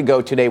 1 week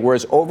ago today. We're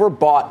as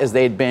overbought as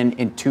they had been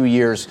in 2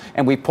 years.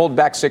 And we pulled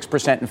back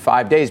 6% in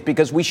 5 days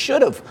because we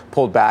should have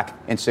pulled back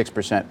in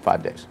 6%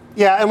 5 days.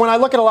 Yeah, and when I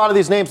look at a lot of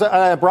these names,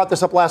 I brought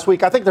this up last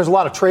week, I think there's a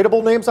lot of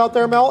tradable names out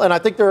there, Mel, and I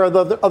think there are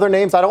the other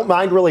names I don't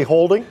mind really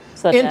holding.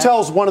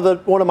 Intel's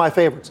one of my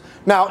favorites.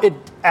 Now,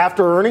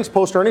 after earnings,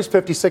 post-earnings,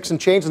 56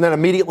 and change, and then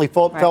immediately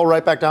fell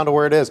right back down to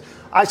where it is.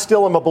 I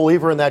still am a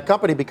believer in that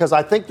company because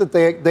I think that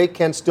they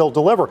can still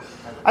deliver.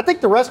 I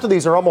think the rest of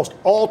these are almost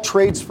all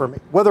trades for me,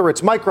 whether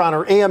it's Micron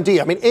or AMD.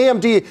 I mean,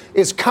 AMD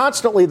is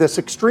constantly this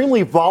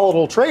extremely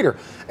volatile trader.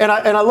 And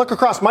I look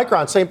across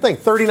Micron, same thing,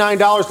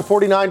 $39 to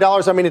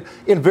 $49, I mean,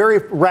 in very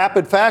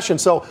rapid fashion.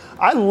 So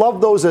I love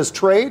those as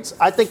trades.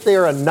 I think they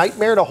are a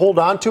nightmare to hold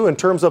on to in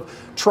terms of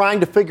trying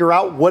to figure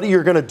out what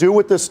you're going to do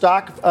with this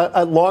stock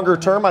at longer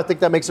term. I think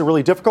that makes it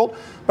really difficult.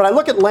 But I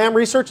look at Lam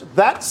Research,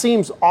 that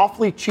seems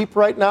awfully cheap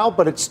right now,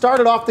 but it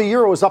started off the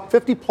year, it was up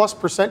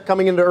 50+%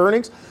 coming into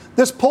earnings.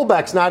 This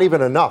pullback's not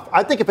even enough.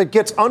 I think if it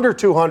gets under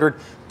 200,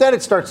 then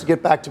it starts to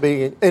get back to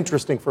being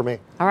interesting for me.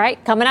 All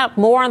right, coming up,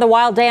 more on the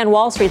wild day on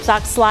Wall Street.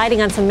 Stocks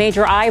sliding on some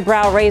major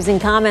eyebrow-raising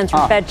comments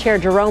from Fed Chair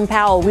Jerome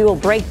Powell. We will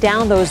break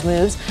down those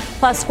moves.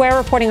 Plus, Square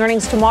reporting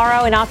earnings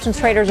tomorrow, and options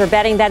traders are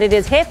betting that it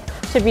is hip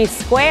to be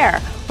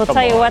Square. We'll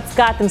tell you what's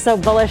got them so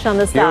bullish on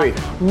the stock.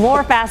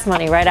 More Fast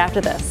Money right after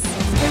this.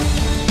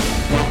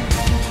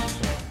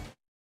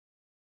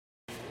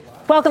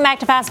 Welcome back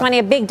to Fast Money.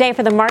 A big day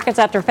for the markets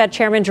after Fed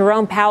Chairman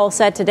Jerome Powell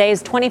said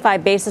today's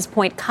 25 basis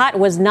point cut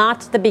was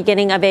not the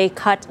beginning of a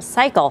cut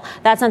cycle.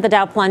 That sent the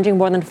Dow plunging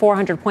more than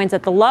 400 points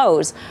at the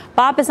lows.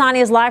 Bob Pisani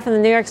is live from the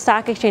New York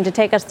Stock Exchange to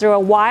take us through a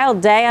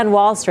wild day on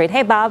Wall Street.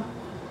 Hey, Bob.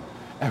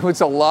 It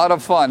was a lot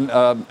of fun,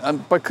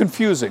 but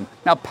confusing.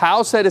 Now,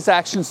 Powell said his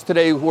actions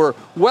today were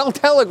well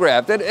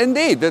telegraphed. And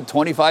indeed, the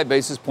 25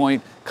 basis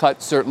point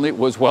cut certainly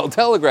was well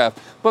telegraphed.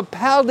 But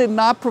Powell did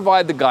not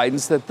provide the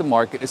guidance that the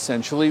market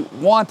essentially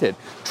wanted.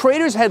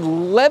 Traders had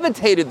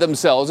levitated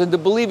themselves into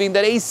believing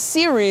that a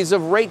series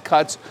of rate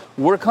cuts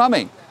were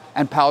coming.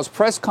 And Powell's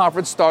press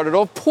conference started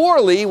off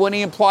poorly when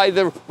he implied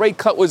the rate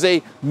cut was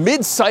a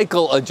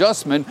mid-cycle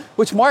adjustment,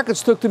 which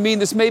markets took to mean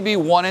this may be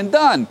one and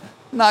done.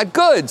 Not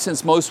good,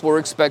 since most were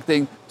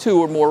expecting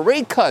 2 or more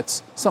rate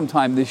cuts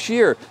sometime this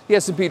year. The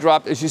S&P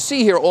dropped, as you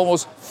see here,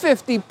 almost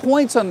 50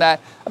 points on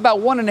that, about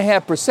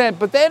 1.5%,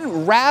 but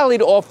then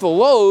rallied off the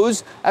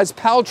lows as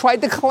Powell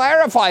tried to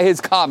clarify his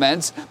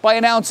comments by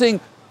announcing,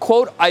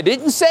 quote, "I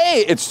didn't say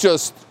it's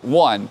just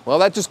one." Well,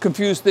 that just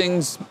confused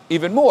things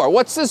even more.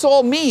 What's this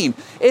all mean?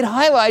 It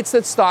highlights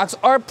that stocks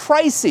are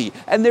pricey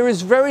and there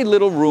is very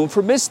little room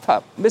for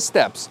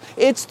missteps.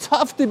 It's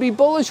tough to be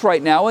bullish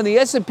right now, and the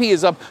S&P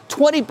is up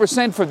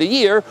 20% for the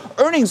year.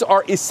 Earnings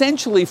are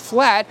essentially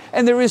flat,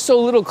 and there is so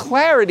little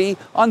clarity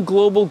on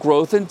global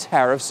growth and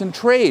tariffs and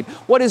trade.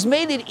 What has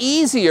made it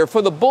easier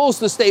for the bulls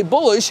to stay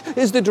bullish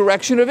is the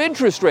direction of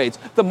interest rates.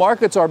 The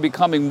markets are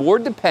becoming more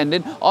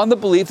dependent on the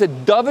belief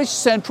that dovish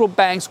central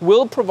banks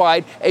will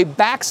provide a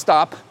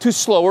backstop to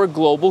slower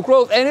global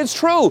growth. And it's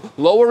true.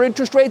 Lower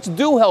interest rates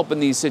do help in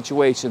these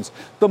situations.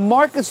 The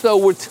markets, though,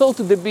 were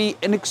tilted to be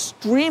an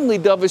extremely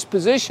dovish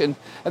position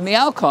and the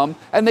outcome,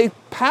 and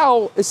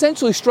Powell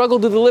essentially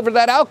struggled to deliver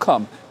that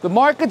outcome. The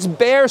markets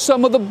bear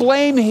some of the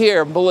blame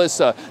here,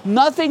 Melissa.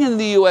 Nothing in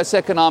the U.S.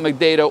 economic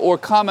data or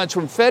comments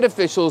from Fed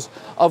officials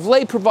of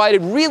late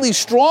provided really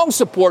strong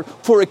support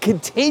for a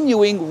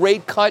continuing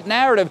rate cut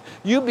narrative.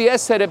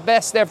 UBS said it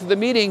best after the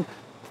meeting.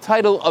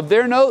 Title of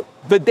their note,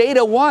 "The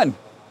Data Won."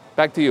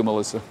 Back to you,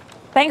 Melissa.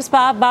 Thanks,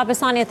 Bob. Bob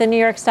Pisani at the New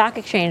York Stock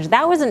Exchange.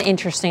 That was an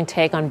interesting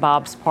take on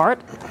Bob's part.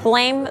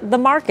 Blame the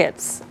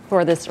markets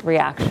for this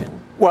reaction.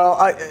 Well,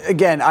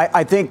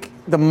 I think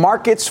the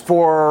markets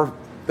for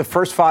the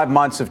first 5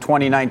 months of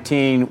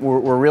 2019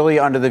 were really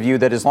under the view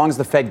that as long as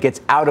the Fed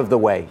gets out of the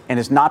way and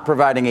is not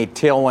providing a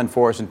tailwind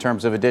for us in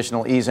terms of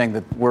additional easing,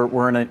 that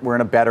we're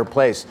in a better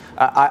place.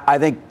 I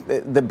think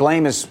the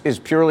blame is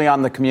purely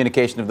on the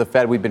communication of the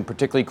Fed. We've been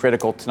particularly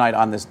critical tonight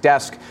on this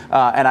desk,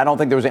 and I don't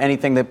think there was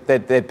anything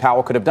that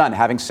Powell could have done.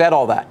 Having said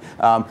all that,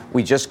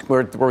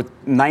 we're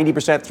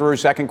 90% through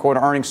second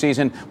quarter earnings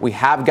season. We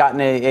have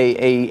gotten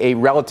a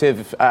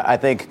relative, I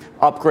think,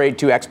 upgrade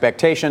to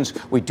expectations.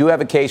 We do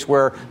have a case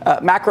where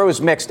macro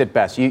is mixed at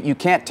best. You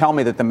can't tell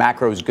me that the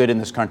macro is good in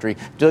this country.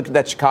 If you look at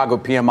that Chicago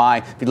PMI,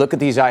 if you look at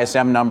these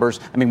ISM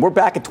numbers, I mean, we're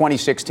back at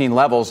 2016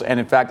 levels. And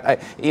in fact,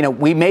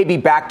 we may be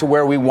back to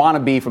where we want to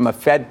be from a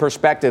Fed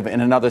perspective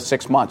in another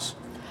 6 months.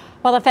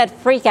 Well, the Fed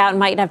freakout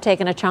might have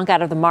taken a chunk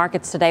out of the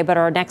markets today, but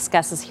our next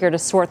guest is here to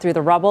sort through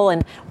the rubble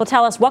and will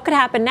tell us what could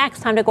happen next.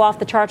 Time to go off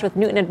the charts with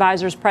Newton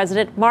Advisors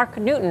President Mark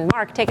Newton.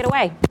 Mark, take it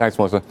away. Thanks,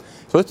 Melissa.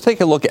 So let's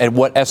take a look at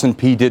what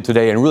S&P did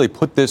today and really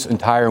put this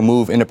entire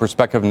move into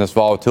perspective in this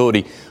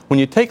volatility. When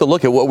you take a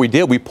look at what we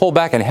did, we pulled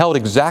back and held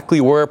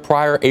exactly where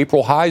prior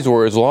April highs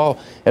were as well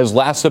as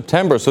last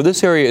September. So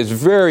this area is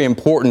very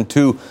important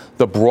to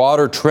the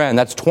broader trend.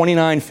 That's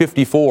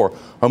 29.54.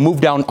 A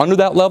move down under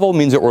that level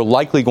means that we're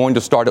likely going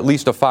to start at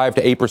least a 5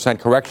 to 8%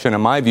 correction,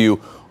 in my view,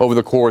 over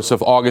the course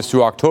of August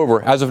through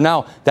October. As of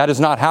now, that has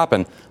not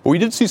happened. But we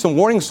did see some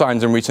warning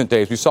signs in recent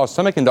days. We saw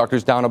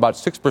semiconductors down about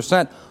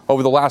 6%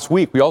 over the last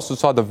week. We also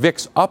saw the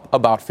VIX up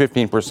about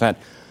 15%.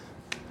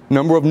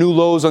 Number of new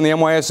lows on the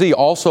NYSE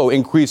also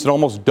increased and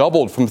almost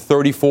doubled from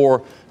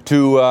 34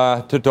 to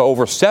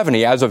over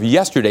 70 as of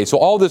yesterday. So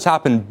all this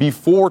happened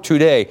before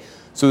today.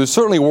 So there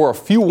certainly were a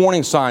few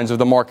warning signs of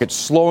the market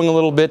slowing a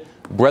little bit.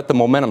 Brett, the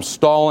momentum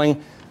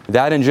stalling.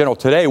 That in general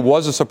today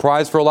was a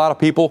surprise for a lot of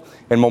people,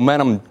 and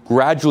momentum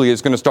gradually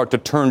is going to start to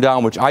turn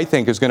down, which I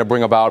think is going to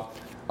bring about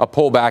a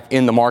pullback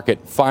in the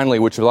market finally,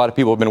 which a lot of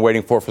people have been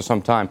waiting for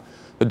some time.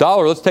 The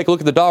dollar, let's take a look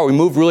at the dollar. We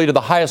moved really to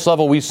the highest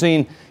level we've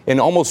seen in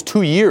almost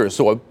 2 years.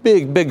 So a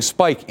big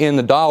spike in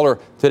the dollar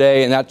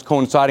today, and that's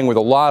coinciding with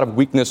a lot of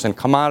weakness in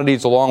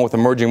commodities along with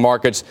emerging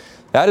markets.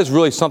 That is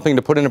really something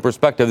to put into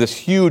perspective, this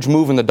huge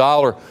move in the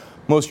dollar.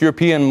 Most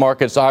European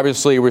markets,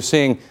 obviously, we're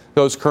seeing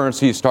those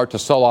currencies start to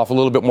sell off a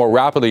little bit more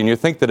rapidly. And you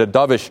think that a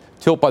dovish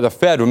tilt by the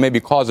Fed would maybe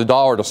cause the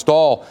dollar to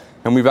stall.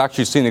 And we've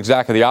actually seen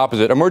exactly the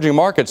opposite. Emerging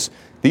markets,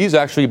 these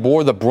actually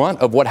bore the brunt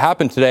of what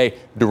happened today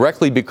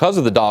directly because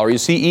of the dollar. You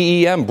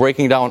see EEM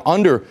breaking down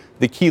under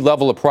the key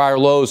level of prior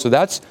lows. So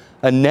that's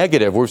a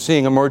negative. We're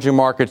seeing emerging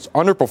markets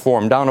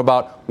underperform, down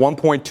about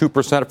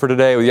 1.2% for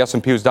today. The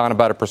S&P was down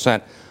about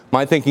 1%.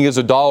 My thinking is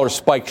a dollar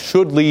spike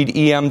should lead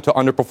EM to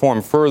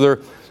underperform further.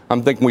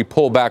 I'm thinking we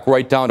pull back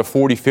right down to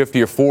 40,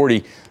 50, or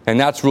 40, and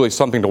that's really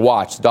something to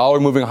watch. Dollar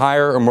moving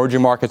higher,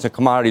 emerging markets and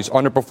commodities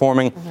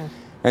underperforming,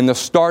 and the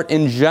start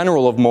in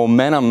general of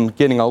momentum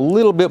getting a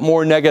little bit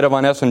more negative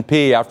on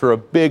S&P after a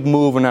big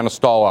move and then a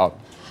stall out.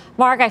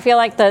 Mark, I feel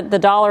like the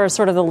dollar is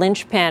sort of the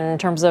linchpin in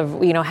terms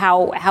of,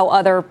 how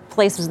other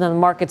places in the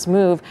markets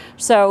move.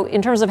 So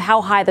in terms of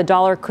how high the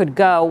dollar could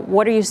go,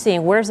 what are you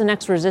seeing? Where's the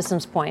next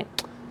resistance point?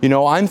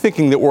 I'm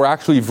thinking that we're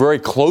actually very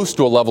close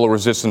to a level of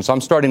resistance.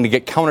 I'm starting to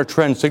get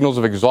counter-trend signals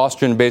of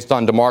exhaustion based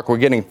on DeMark. We're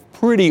getting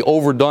pretty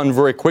overdone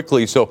very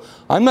quickly. So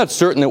I'm not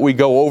certain that we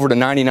go over to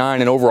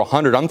 99 and over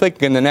 100. I'm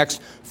thinking in the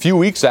next few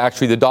weeks,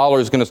 actually, the dollar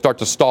is going to start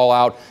to stall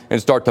out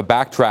and start to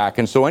backtrack.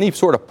 And so any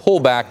sort of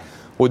pullback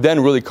would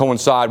then really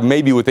coincide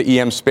maybe with the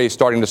EM space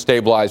starting to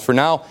stabilize. For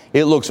now,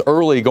 it looks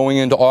early going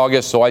into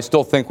August, so I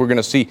still think we're going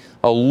to see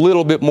a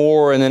little bit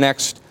more in the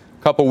next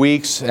couple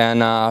weeks,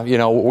 and we're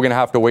going to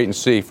have to wait and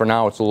see. For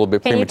now, it's a little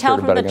bit premature to bet against. Can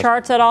you tell from the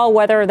charts at all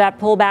whether that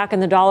pullback in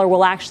the dollar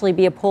will actually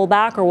be a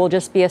pullback or will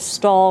just be a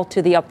stall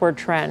to the upward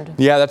trend?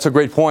 Yeah, that's a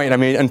great point. I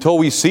mean, until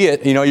we see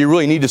it, you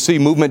really need to see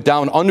movement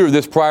down under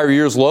this prior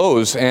year's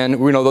lows. And,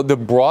 the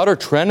broader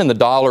trend in the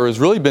dollar has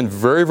really been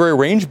very, very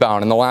range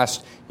bound in the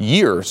last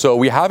year. So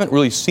we haven't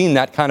really seen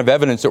that kind of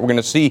evidence that we're going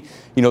to see,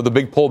 the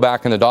big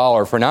pullback in the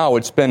dollar. For now,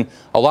 it's been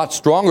a lot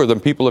stronger than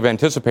people have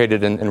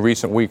anticipated in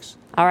recent weeks.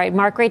 All right,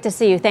 Mark, great to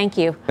see you. Thank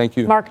you. Thank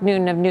you. Mark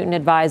Newton of Newton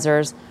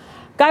Advisors.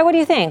 Guy, what do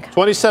you think?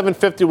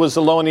 2750 was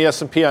the low in the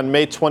S&P on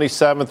May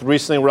 27th.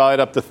 Recently rallied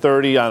up to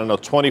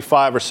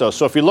 25 or so.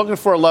 So if you're looking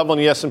for a level in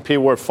the S&P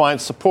where it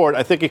finds support,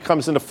 I think it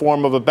comes in the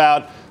form of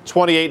about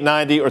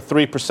 2890 or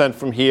 3%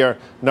 from here,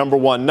 number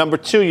one. Number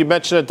two, you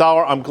mentioned a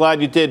dollar. I'm glad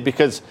you did,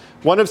 because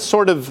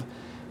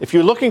if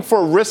you're looking for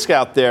a risk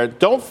out there,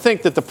 don't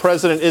think that the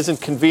president isn't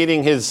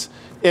convening his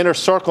inner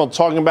circle and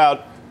talking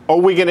about, are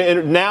we going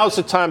to, now's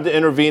the time to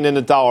intervene in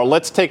the dollar.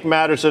 Let's take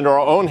matters into our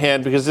own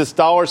hand because this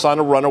dollar's on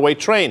a runaway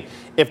train.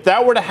 If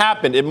that were to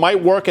happen, it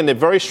might work in the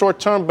very short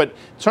term, but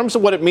in terms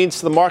of what it means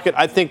to the market,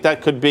 I think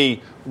that could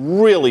be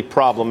really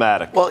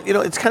problematic. Well,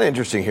 it's kind of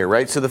interesting here,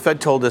 right? So the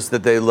Fed told us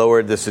that they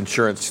lowered this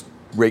insurance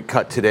rate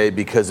cut today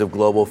because of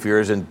global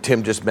fears, and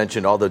Tim just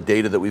mentioned all the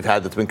data that we've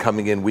had that's been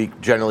coming in weak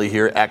generally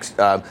here,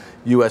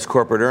 U.S.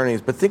 corporate earnings.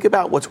 But think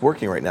about what's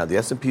working right now. The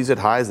S&P's at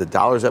highs, the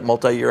dollar's at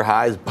multi-year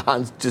highs,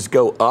 bonds just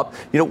go up.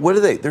 What are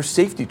they? They're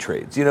safety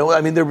trades. They're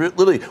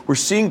literally, we're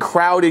seeing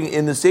crowding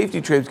in the safety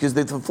trades because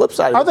the flip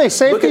side. Are they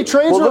safety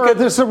trades or is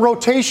this a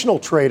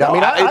rotational trade? No,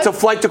 it's a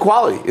flight to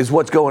quality is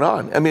what's going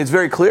on. It's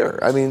very clear.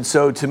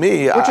 So to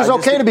me, which is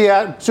okay to be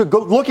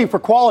looking for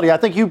quality. I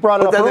think you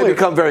brought it up earlier. But then they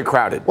become very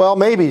crowded. Well,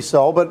 maybe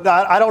so, but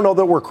I don't know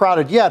that we're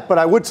crowded yet. But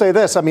I would say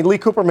this. Lee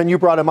Cooperman, you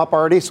brought him up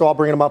already, so I'll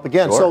bring him up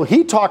again. Sure. So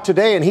he talked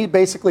today, and he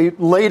basically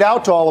laid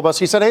out to all of us.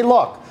 He said, hey,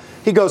 look,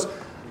 he goes,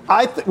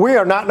 we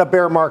are not in a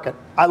bear market.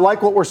 I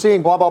like what we're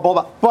seeing, blah, blah, blah,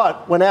 blah.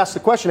 But when asked the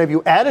question, have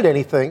you added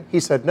anything?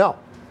 He said no.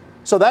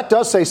 So that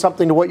does say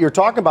something to what you're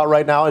talking about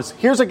right now is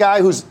here's a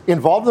guy who's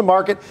involved in the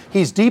market.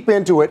 He's deep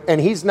into it,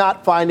 and he's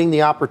not finding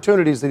the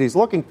opportunities that he's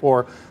looking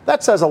for.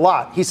 That says a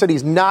lot. He said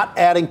he's not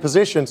adding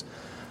positions.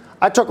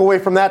 I took away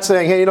from that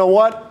saying, hey, you know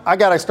what? I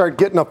got to start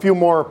getting a few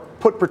more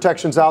put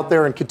protections out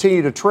there and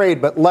continue to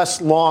trade, but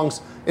less longs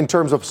in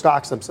terms of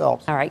stocks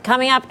themselves. All right,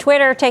 coming up,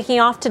 Twitter taking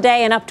off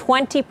today and up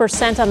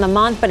 20% on the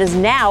month, but is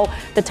now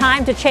the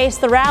time to chase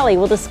the rally.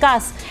 We'll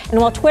discuss.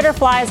 And while Twitter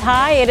flies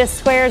high, it is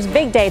Square's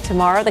big day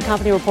tomorrow. The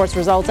company reports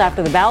results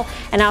after the bell,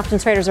 and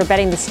options traders are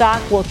betting the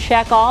stock will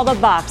check all the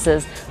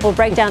boxes. We'll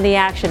break down the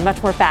action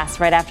much more fast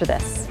right after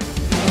this.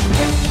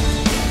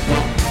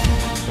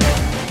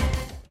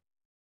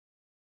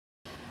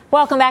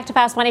 Welcome back to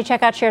Fast Money.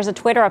 Check out shares of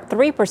Twitter up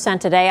 3%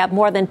 today, up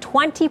more than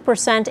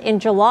 20% in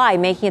July,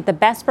 making it the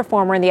best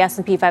performer in the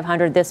S&P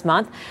 500 this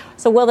month.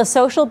 So will the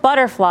social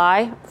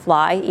butterfly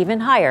fly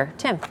even higher?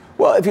 Tim.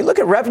 Well, if you look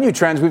at revenue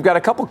trends, we've got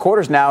a couple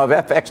quarters now of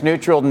FX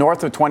neutral,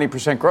 north of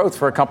 20% growth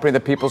for a company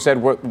that people said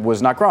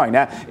was not growing.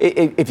 Now,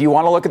 if you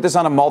want to look at this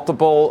on a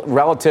multiple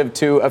relative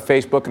to a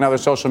Facebook and other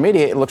social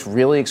media, it looks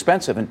really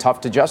expensive and tough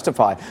to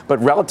justify.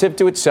 But relative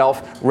to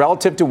itself,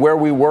 relative to where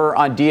we were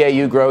on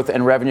DAU growth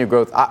and revenue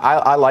growth,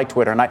 I like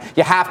Twitter. And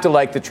you have to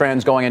like the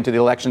trends going into the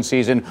election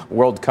season,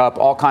 World Cup,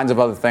 all kinds of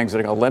other things,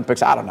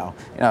 Olympics, I don't know.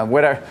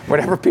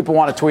 Whatever people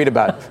want to tweet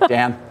about,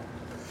 Dan.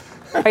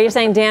 Are you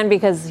saying Dan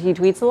because he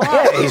tweets a lot?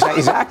 Yeah,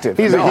 he's active.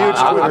 He's a huge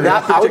Twitter.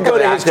 I would go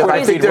to his Twitter.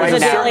 I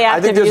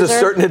think there's a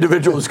certain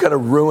individual who's going to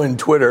ruin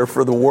Twitter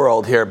for the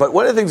world here. But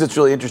one of the things that's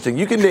really interesting,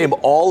 you can name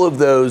all of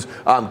those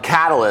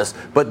catalysts,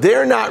 but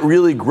they're not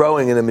really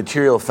growing in a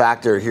material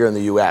factor here in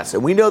the U.S.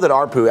 And we know that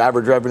ARPU,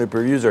 average revenue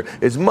per user,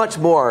 is much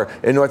more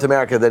in North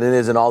America than it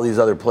is in all these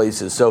other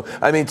places. So,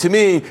 to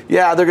me,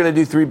 yeah, they're going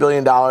to do $3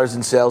 billion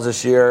in sales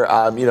this year.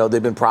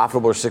 They've been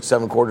profitable for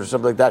 6-7 quarters,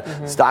 something like that.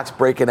 Mm-hmm. Stock's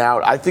breaking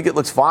out. I think it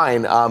looks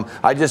fine.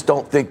 I just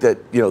don't think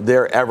that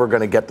they're ever going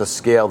to get the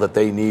scale that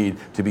they need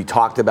to be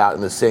talked about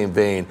in the same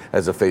vein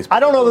as a Facebook. I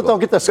don't know that they'll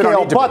get the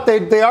scale, but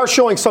they are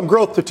showing some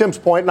growth, to Tim's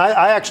point, and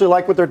I actually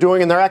like what they're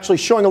doing, and they're actually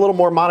showing a little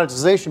more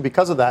monetization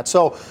because of that.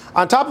 So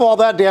on top of all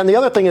that, Dan, the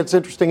other thing that's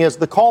interesting is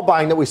the call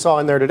buying that we saw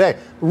in there today.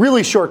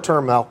 Really short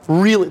term, Mel.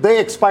 Really,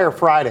 they expire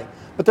Friday,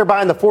 but they're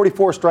buying the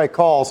 44 strike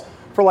calls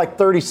for like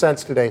 30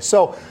 cents today.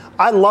 So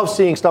I love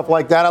seeing stuff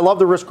like that. I love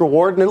the risk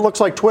reward, and it looks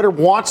like Twitter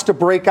wants to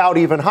break out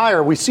even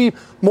higher. We see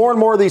more and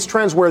more of these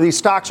trends where these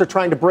stocks are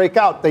trying to break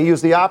out. They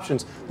use the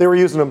options. They were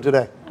using them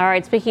today. All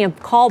right, speaking of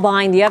call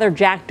buying, the other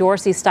Jack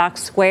Dorsey stock,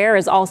 Square,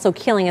 is also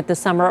killing it this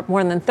summer, up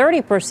more than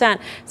 30%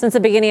 since the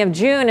beginning of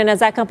June. And as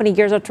that company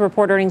gears up to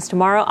report earnings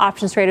tomorrow,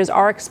 options traders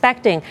are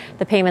expecting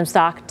the payment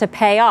stock to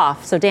pay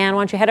off. So, Dan,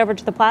 why don't you head over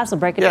to the Plaza,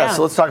 break it down. Yeah,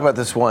 so let's talk about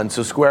this one.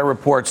 So Square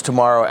reports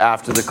tomorrow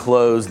after the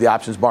close. The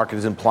options market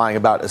is implying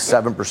about a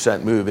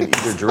 7% move in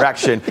either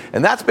direction.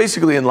 And that's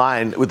basically in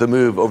line with the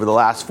move over the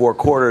last 4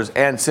 quarters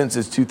and since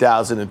its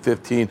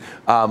 2015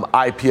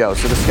 IPO.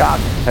 So the stock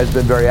has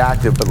been very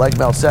active. But like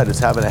Mel said, it's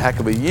having a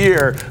heck of a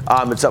year.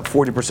 It's up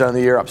 40% on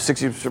the year, up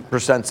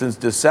 60% since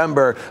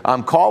December.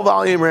 Call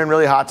volume ran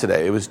really hot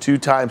today. It was 2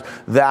 times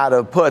that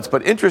of puts.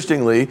 But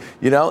interestingly,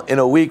 in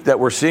a week that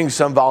we're seeing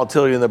some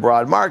volatility in the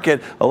broad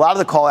market, a lot of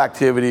the call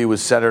activity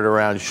was centered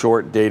around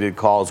short-dated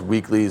calls,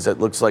 weeklies. It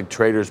looks like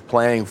traders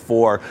playing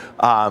for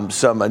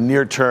some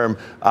near-term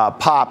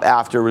pop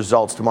after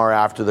results tomorrow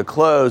after the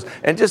close.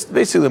 And just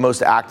basically the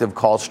most active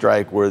call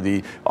strike were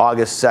the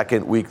August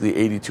 2nd weekly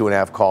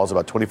 82.5 calls.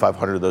 About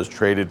 2,500 of those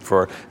traded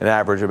for an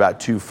average of about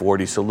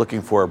 240. So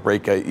looking for a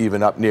break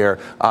even up near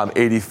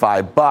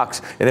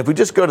 $85. And if we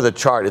just go to the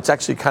chart, it's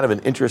actually kind of an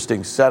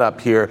interesting setup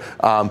here.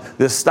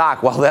 This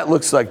stock, while that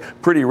looks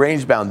like pretty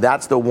range bound,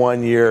 that's the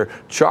 1-year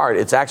chart.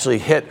 It's actually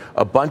hit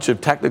a bunch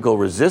of technical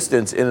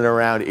resistance in and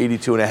around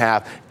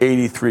 82.5,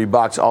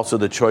 $83. Also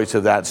the choice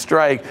of that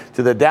strike.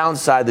 To the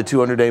downside, the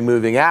 200-day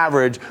moving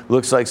average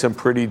looks like some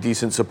pretty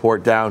decent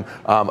support down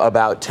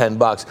about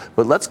 $10.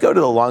 But let's go to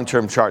the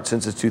long-term chart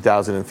since its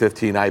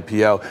 2015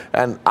 IPO.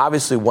 And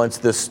obviously, once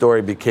this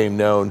story became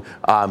known,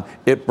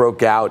 it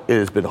broke out. It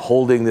has been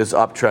holding this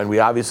uptrend. We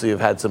obviously have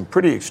had some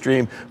pretty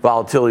extreme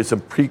volatility,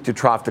 some peak to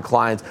trough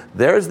declines.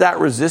 There's that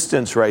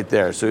resistance right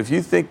there. So if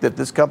you think that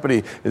this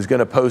company is going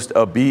to post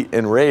a beat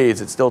and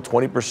raise, it's still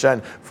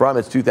 20% from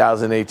its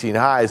 2018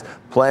 highs.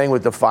 Playing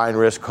with defined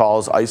risk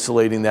calls,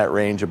 isolating that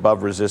range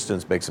above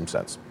resistance makes some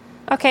sense.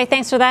 Okay,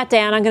 thanks for that,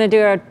 Dan. I'm going to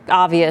do an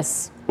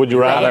obvious. Would you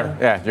rather?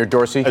 Yeah, you're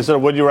Dorsey. Is it a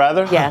would you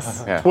rather?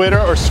 Yes. Yeah. Twitter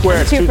or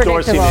Square? Too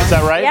Dorsey. Is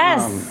that right?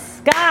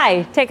 Yes.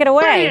 Guy, take it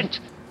away.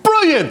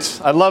 Brilliant.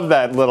 I love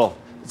that little.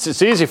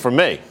 It's easy for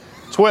me.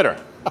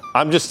 Twitter.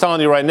 I'm just telling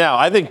you right now.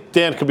 I think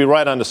Dan could be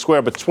right on the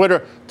Square, but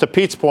Twitter, to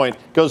Pete's point,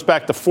 goes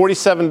back to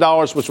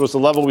 $47, which was the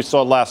level we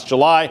saw last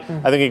July.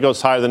 I think it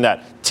goes higher than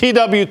that.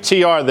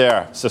 TWTR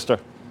there, sister.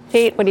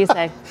 Pete, what do you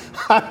say?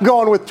 I'm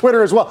going with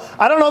Twitter as well.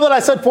 I don't know that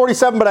I said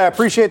 47, but I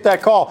appreciate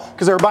that call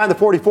because they were buying the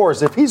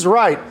 44s. If he's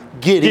right,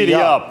 giddy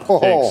up.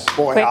 Oh,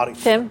 boy, howdy.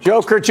 Tim?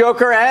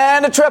 Joker,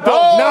 and a triple.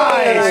 Oh,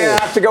 nice. nice.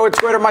 I have to go with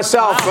Twitter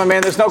myself. I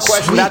mean, there's no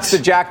question. That's the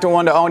Jack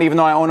one to own, even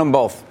though I own them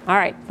both. All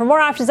right. For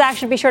more options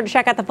action, be sure to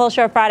check out the full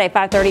show Friday,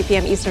 5:30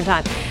 p.m. Eastern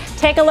Time.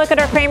 Take a look at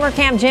our Cramer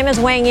Cam. Jim is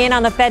weighing in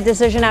on the Fed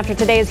decision after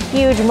today's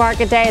huge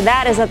market day.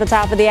 That is at the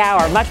top of the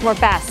hour. Much more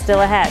fast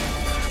still ahead.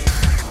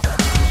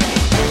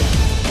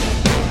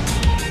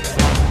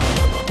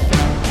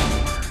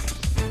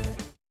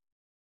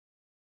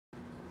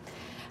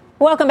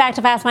 Welcome back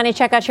to Fast Money.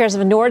 Check out shares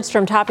of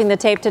Nordstrom topping the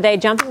tape today,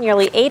 jumping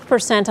nearly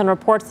 8% on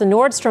reports the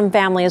Nordstrom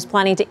family is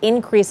planning to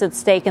increase its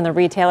stake in the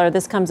retailer.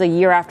 This comes a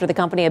year after the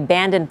company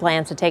abandoned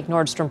plans to take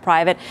Nordstrom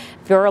private.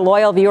 If you're a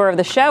loyal viewer of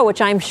the show, which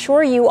I'm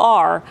sure you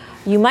are,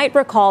 you might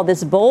recall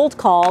this bold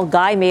call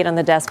Guy made on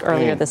the desk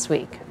earlier this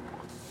week.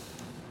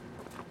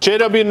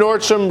 JW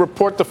Nordstrom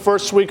report the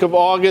first week of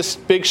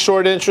August. Big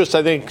short interest.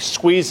 I think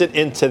squeeze it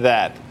into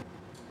that.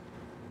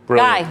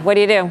 Brilliant. Guy, what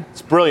do you do?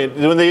 It's brilliant.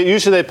 When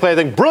they play, I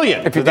think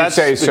brilliant. If you do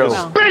say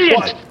so. Brilliant.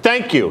 Well,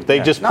 thank you. They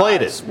just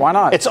played it. Why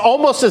not? It's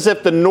almost as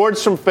if the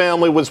Nordstrom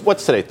family was,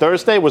 what's today,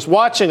 Thursday? Was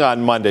watching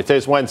on Monday.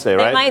 Today's Wednesday,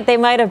 right? They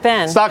might have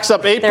been. Stock's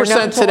up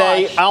 8%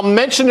 today. I'll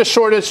mention the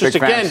short interest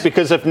again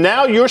because if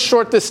now you're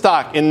short this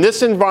stock in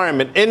this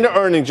environment, in the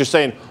earnings, you're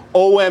saying,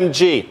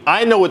 OMG.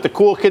 I know what the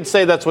cool kids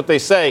say. That's what they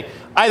say.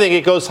 I think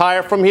it goes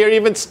higher from here,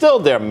 even still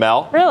there,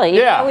 Mel. Really?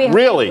 Yeah,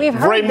 really. We've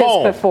heard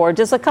this before,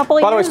 just a couple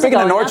of years ago. By the way, speaking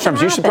of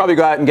Nordstrom's, you should probably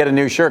go out and get a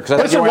new shirt.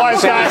 Listen,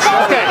 wise guys.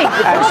 Okay.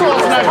 First of all,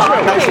 it's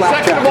not true.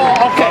 Second of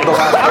all, okay.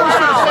 I was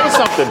going to say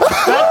something.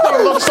 That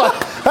thing looks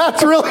like...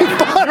 That's really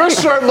funny. Your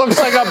shirt looks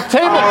like a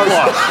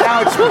tablecloth.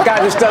 Now it's,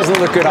 God, this doesn't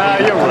look good.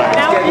 You're right.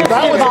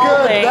 That was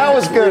good. That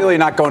was good. Really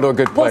not going to a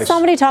good place. Will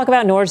somebody talk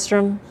about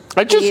Nordstrom?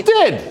 I just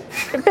did.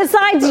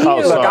 Besides you.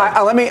 Look,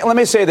 let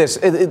me say this.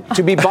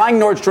 To be buying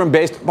Nordstrom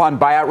based upon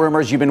buyout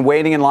rumors, you've been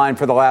waiting in line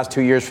for the last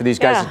 2 years for these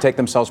guys to take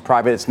themselves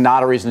private. It's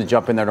not a reason to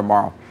jump in there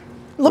tomorrow.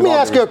 Let me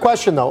ask you a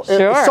question, though.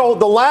 Sure. So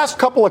the last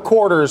couple of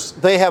quarters,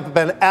 they have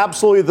been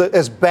absolutely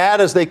as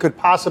bad as they could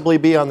possibly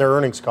be on their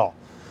earnings call.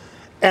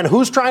 And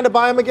who's trying to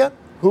buy them again?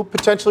 Who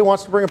potentially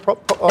wants to bring them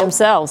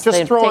themselves?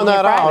 Just throwing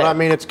that out. I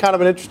mean, it's kind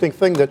of an interesting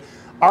thing that.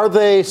 Are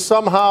they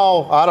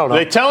somehow, I don't know.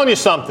 Are they telling you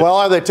something? Well,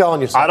 are they telling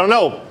you something? I don't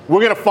know. We're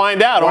going to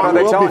find out. What are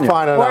they telling you?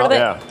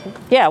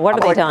 What are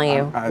they telling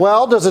you?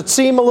 Well, does it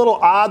seem a little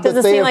odd that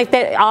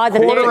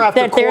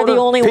they're the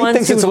only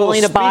ones who's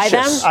willing to buy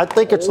them? I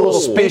think it's a little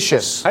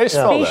specious. How do you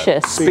spell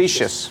that?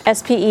 Specious.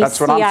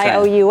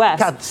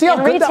 SPECIOUS. See how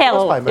in good that retail,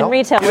 was by Mel. in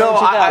retail.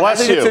 I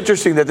think it's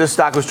interesting that this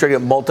stock was trading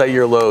at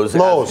multi-year lows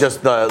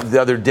just the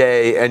other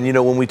day. And,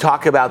 when we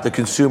talk about the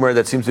consumer,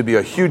 that seems to be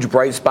a huge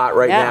bright spot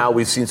right now.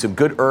 We've seen some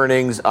good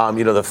earnings.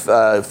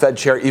 The Fed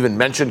chair even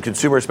mentioned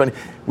consumer spending.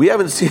 We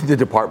haven't seen the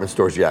department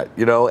stores yet,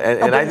 and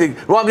I think,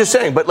 I'm just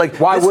saying, but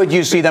why would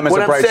you see them as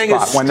a bright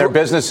spot when their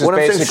business is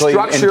basically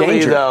structurally, in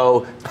danger?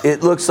 Though,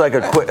 it looks like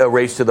a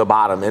race to the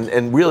bottom.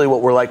 And really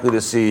what we're likely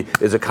to see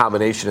is a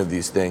combination of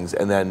these things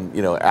and then,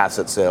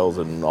 asset sales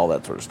and all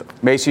that sort of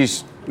stuff.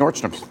 Macy's,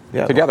 Nordstrom's,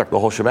 together. The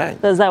whole shebang.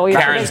 Is that what you're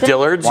Karen's predicting?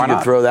 Dillard's, you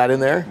can throw that in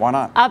there. Why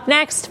not? Up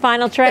next,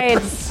 final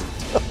trades.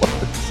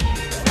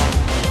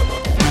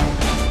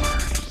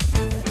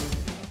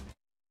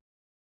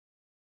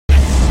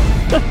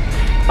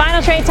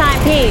 Final trade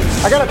time, Pete.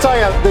 I got to tell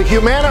you, the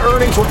Humana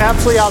earnings were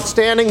absolutely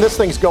outstanding. This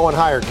thing's going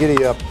higher.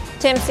 Giddy up.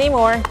 Tim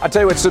Seymour. I'll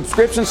tell you what,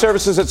 subscription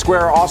services at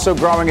Square are also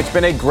growing. It's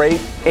been a great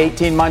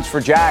 18 months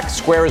for Jack.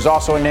 Square is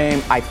also a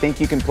name I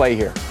think you can play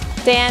here.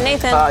 Dan,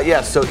 Nathan.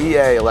 Yes, so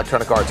EA,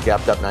 Electronic Arts,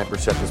 gapped up 9%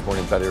 this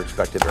morning, better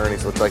expected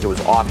earnings. Looks like it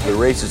was off to the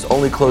races.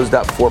 Only closed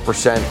up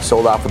 4%,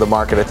 sold out for the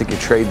market. I think you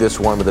trade this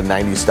one with a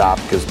 90 stop,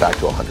 goes back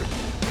to 100.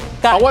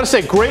 I want to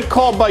say, great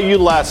call by you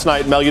last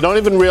night, Mel. You don't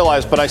even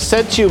realize, but I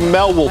said to you,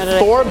 Mel, will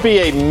Thor be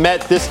a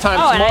Met this time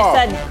tomorrow?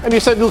 And you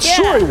said,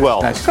 sure he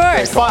will. Of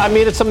good. I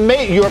mean, it's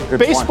amazing. Your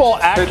baseball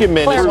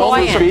acumen is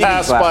only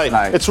surpassed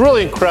by. It's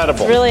really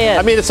incredible. It really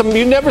is. I mean,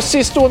 you never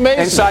cease to amaze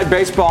me. Inside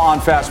baseball on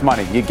Fast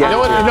Money. You get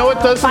you know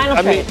what does?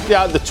 Final trade.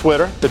 The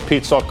Twitter that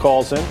Pete Saw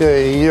calls in.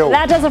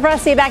 That does it for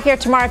us. See you back here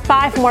tomorrow at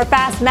 5 for more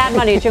Fast Mad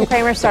Money. Jim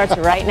Cramer starts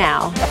right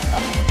now.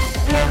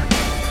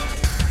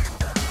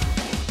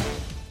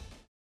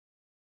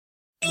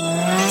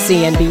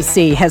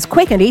 CNBC has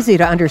quick and easy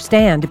to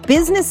understand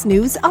business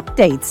news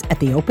updates at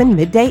the open,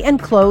 midday,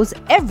 and close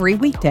every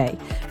weekday.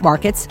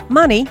 Markets,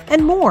 money,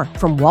 and more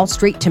from Wall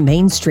Street to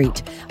Main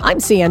Street. I'm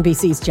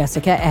CNBC's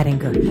Jessica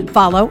Ettinger.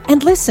 Follow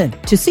and listen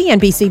to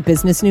CNBC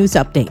Business News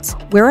Updates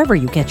wherever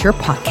you get your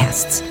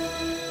podcasts.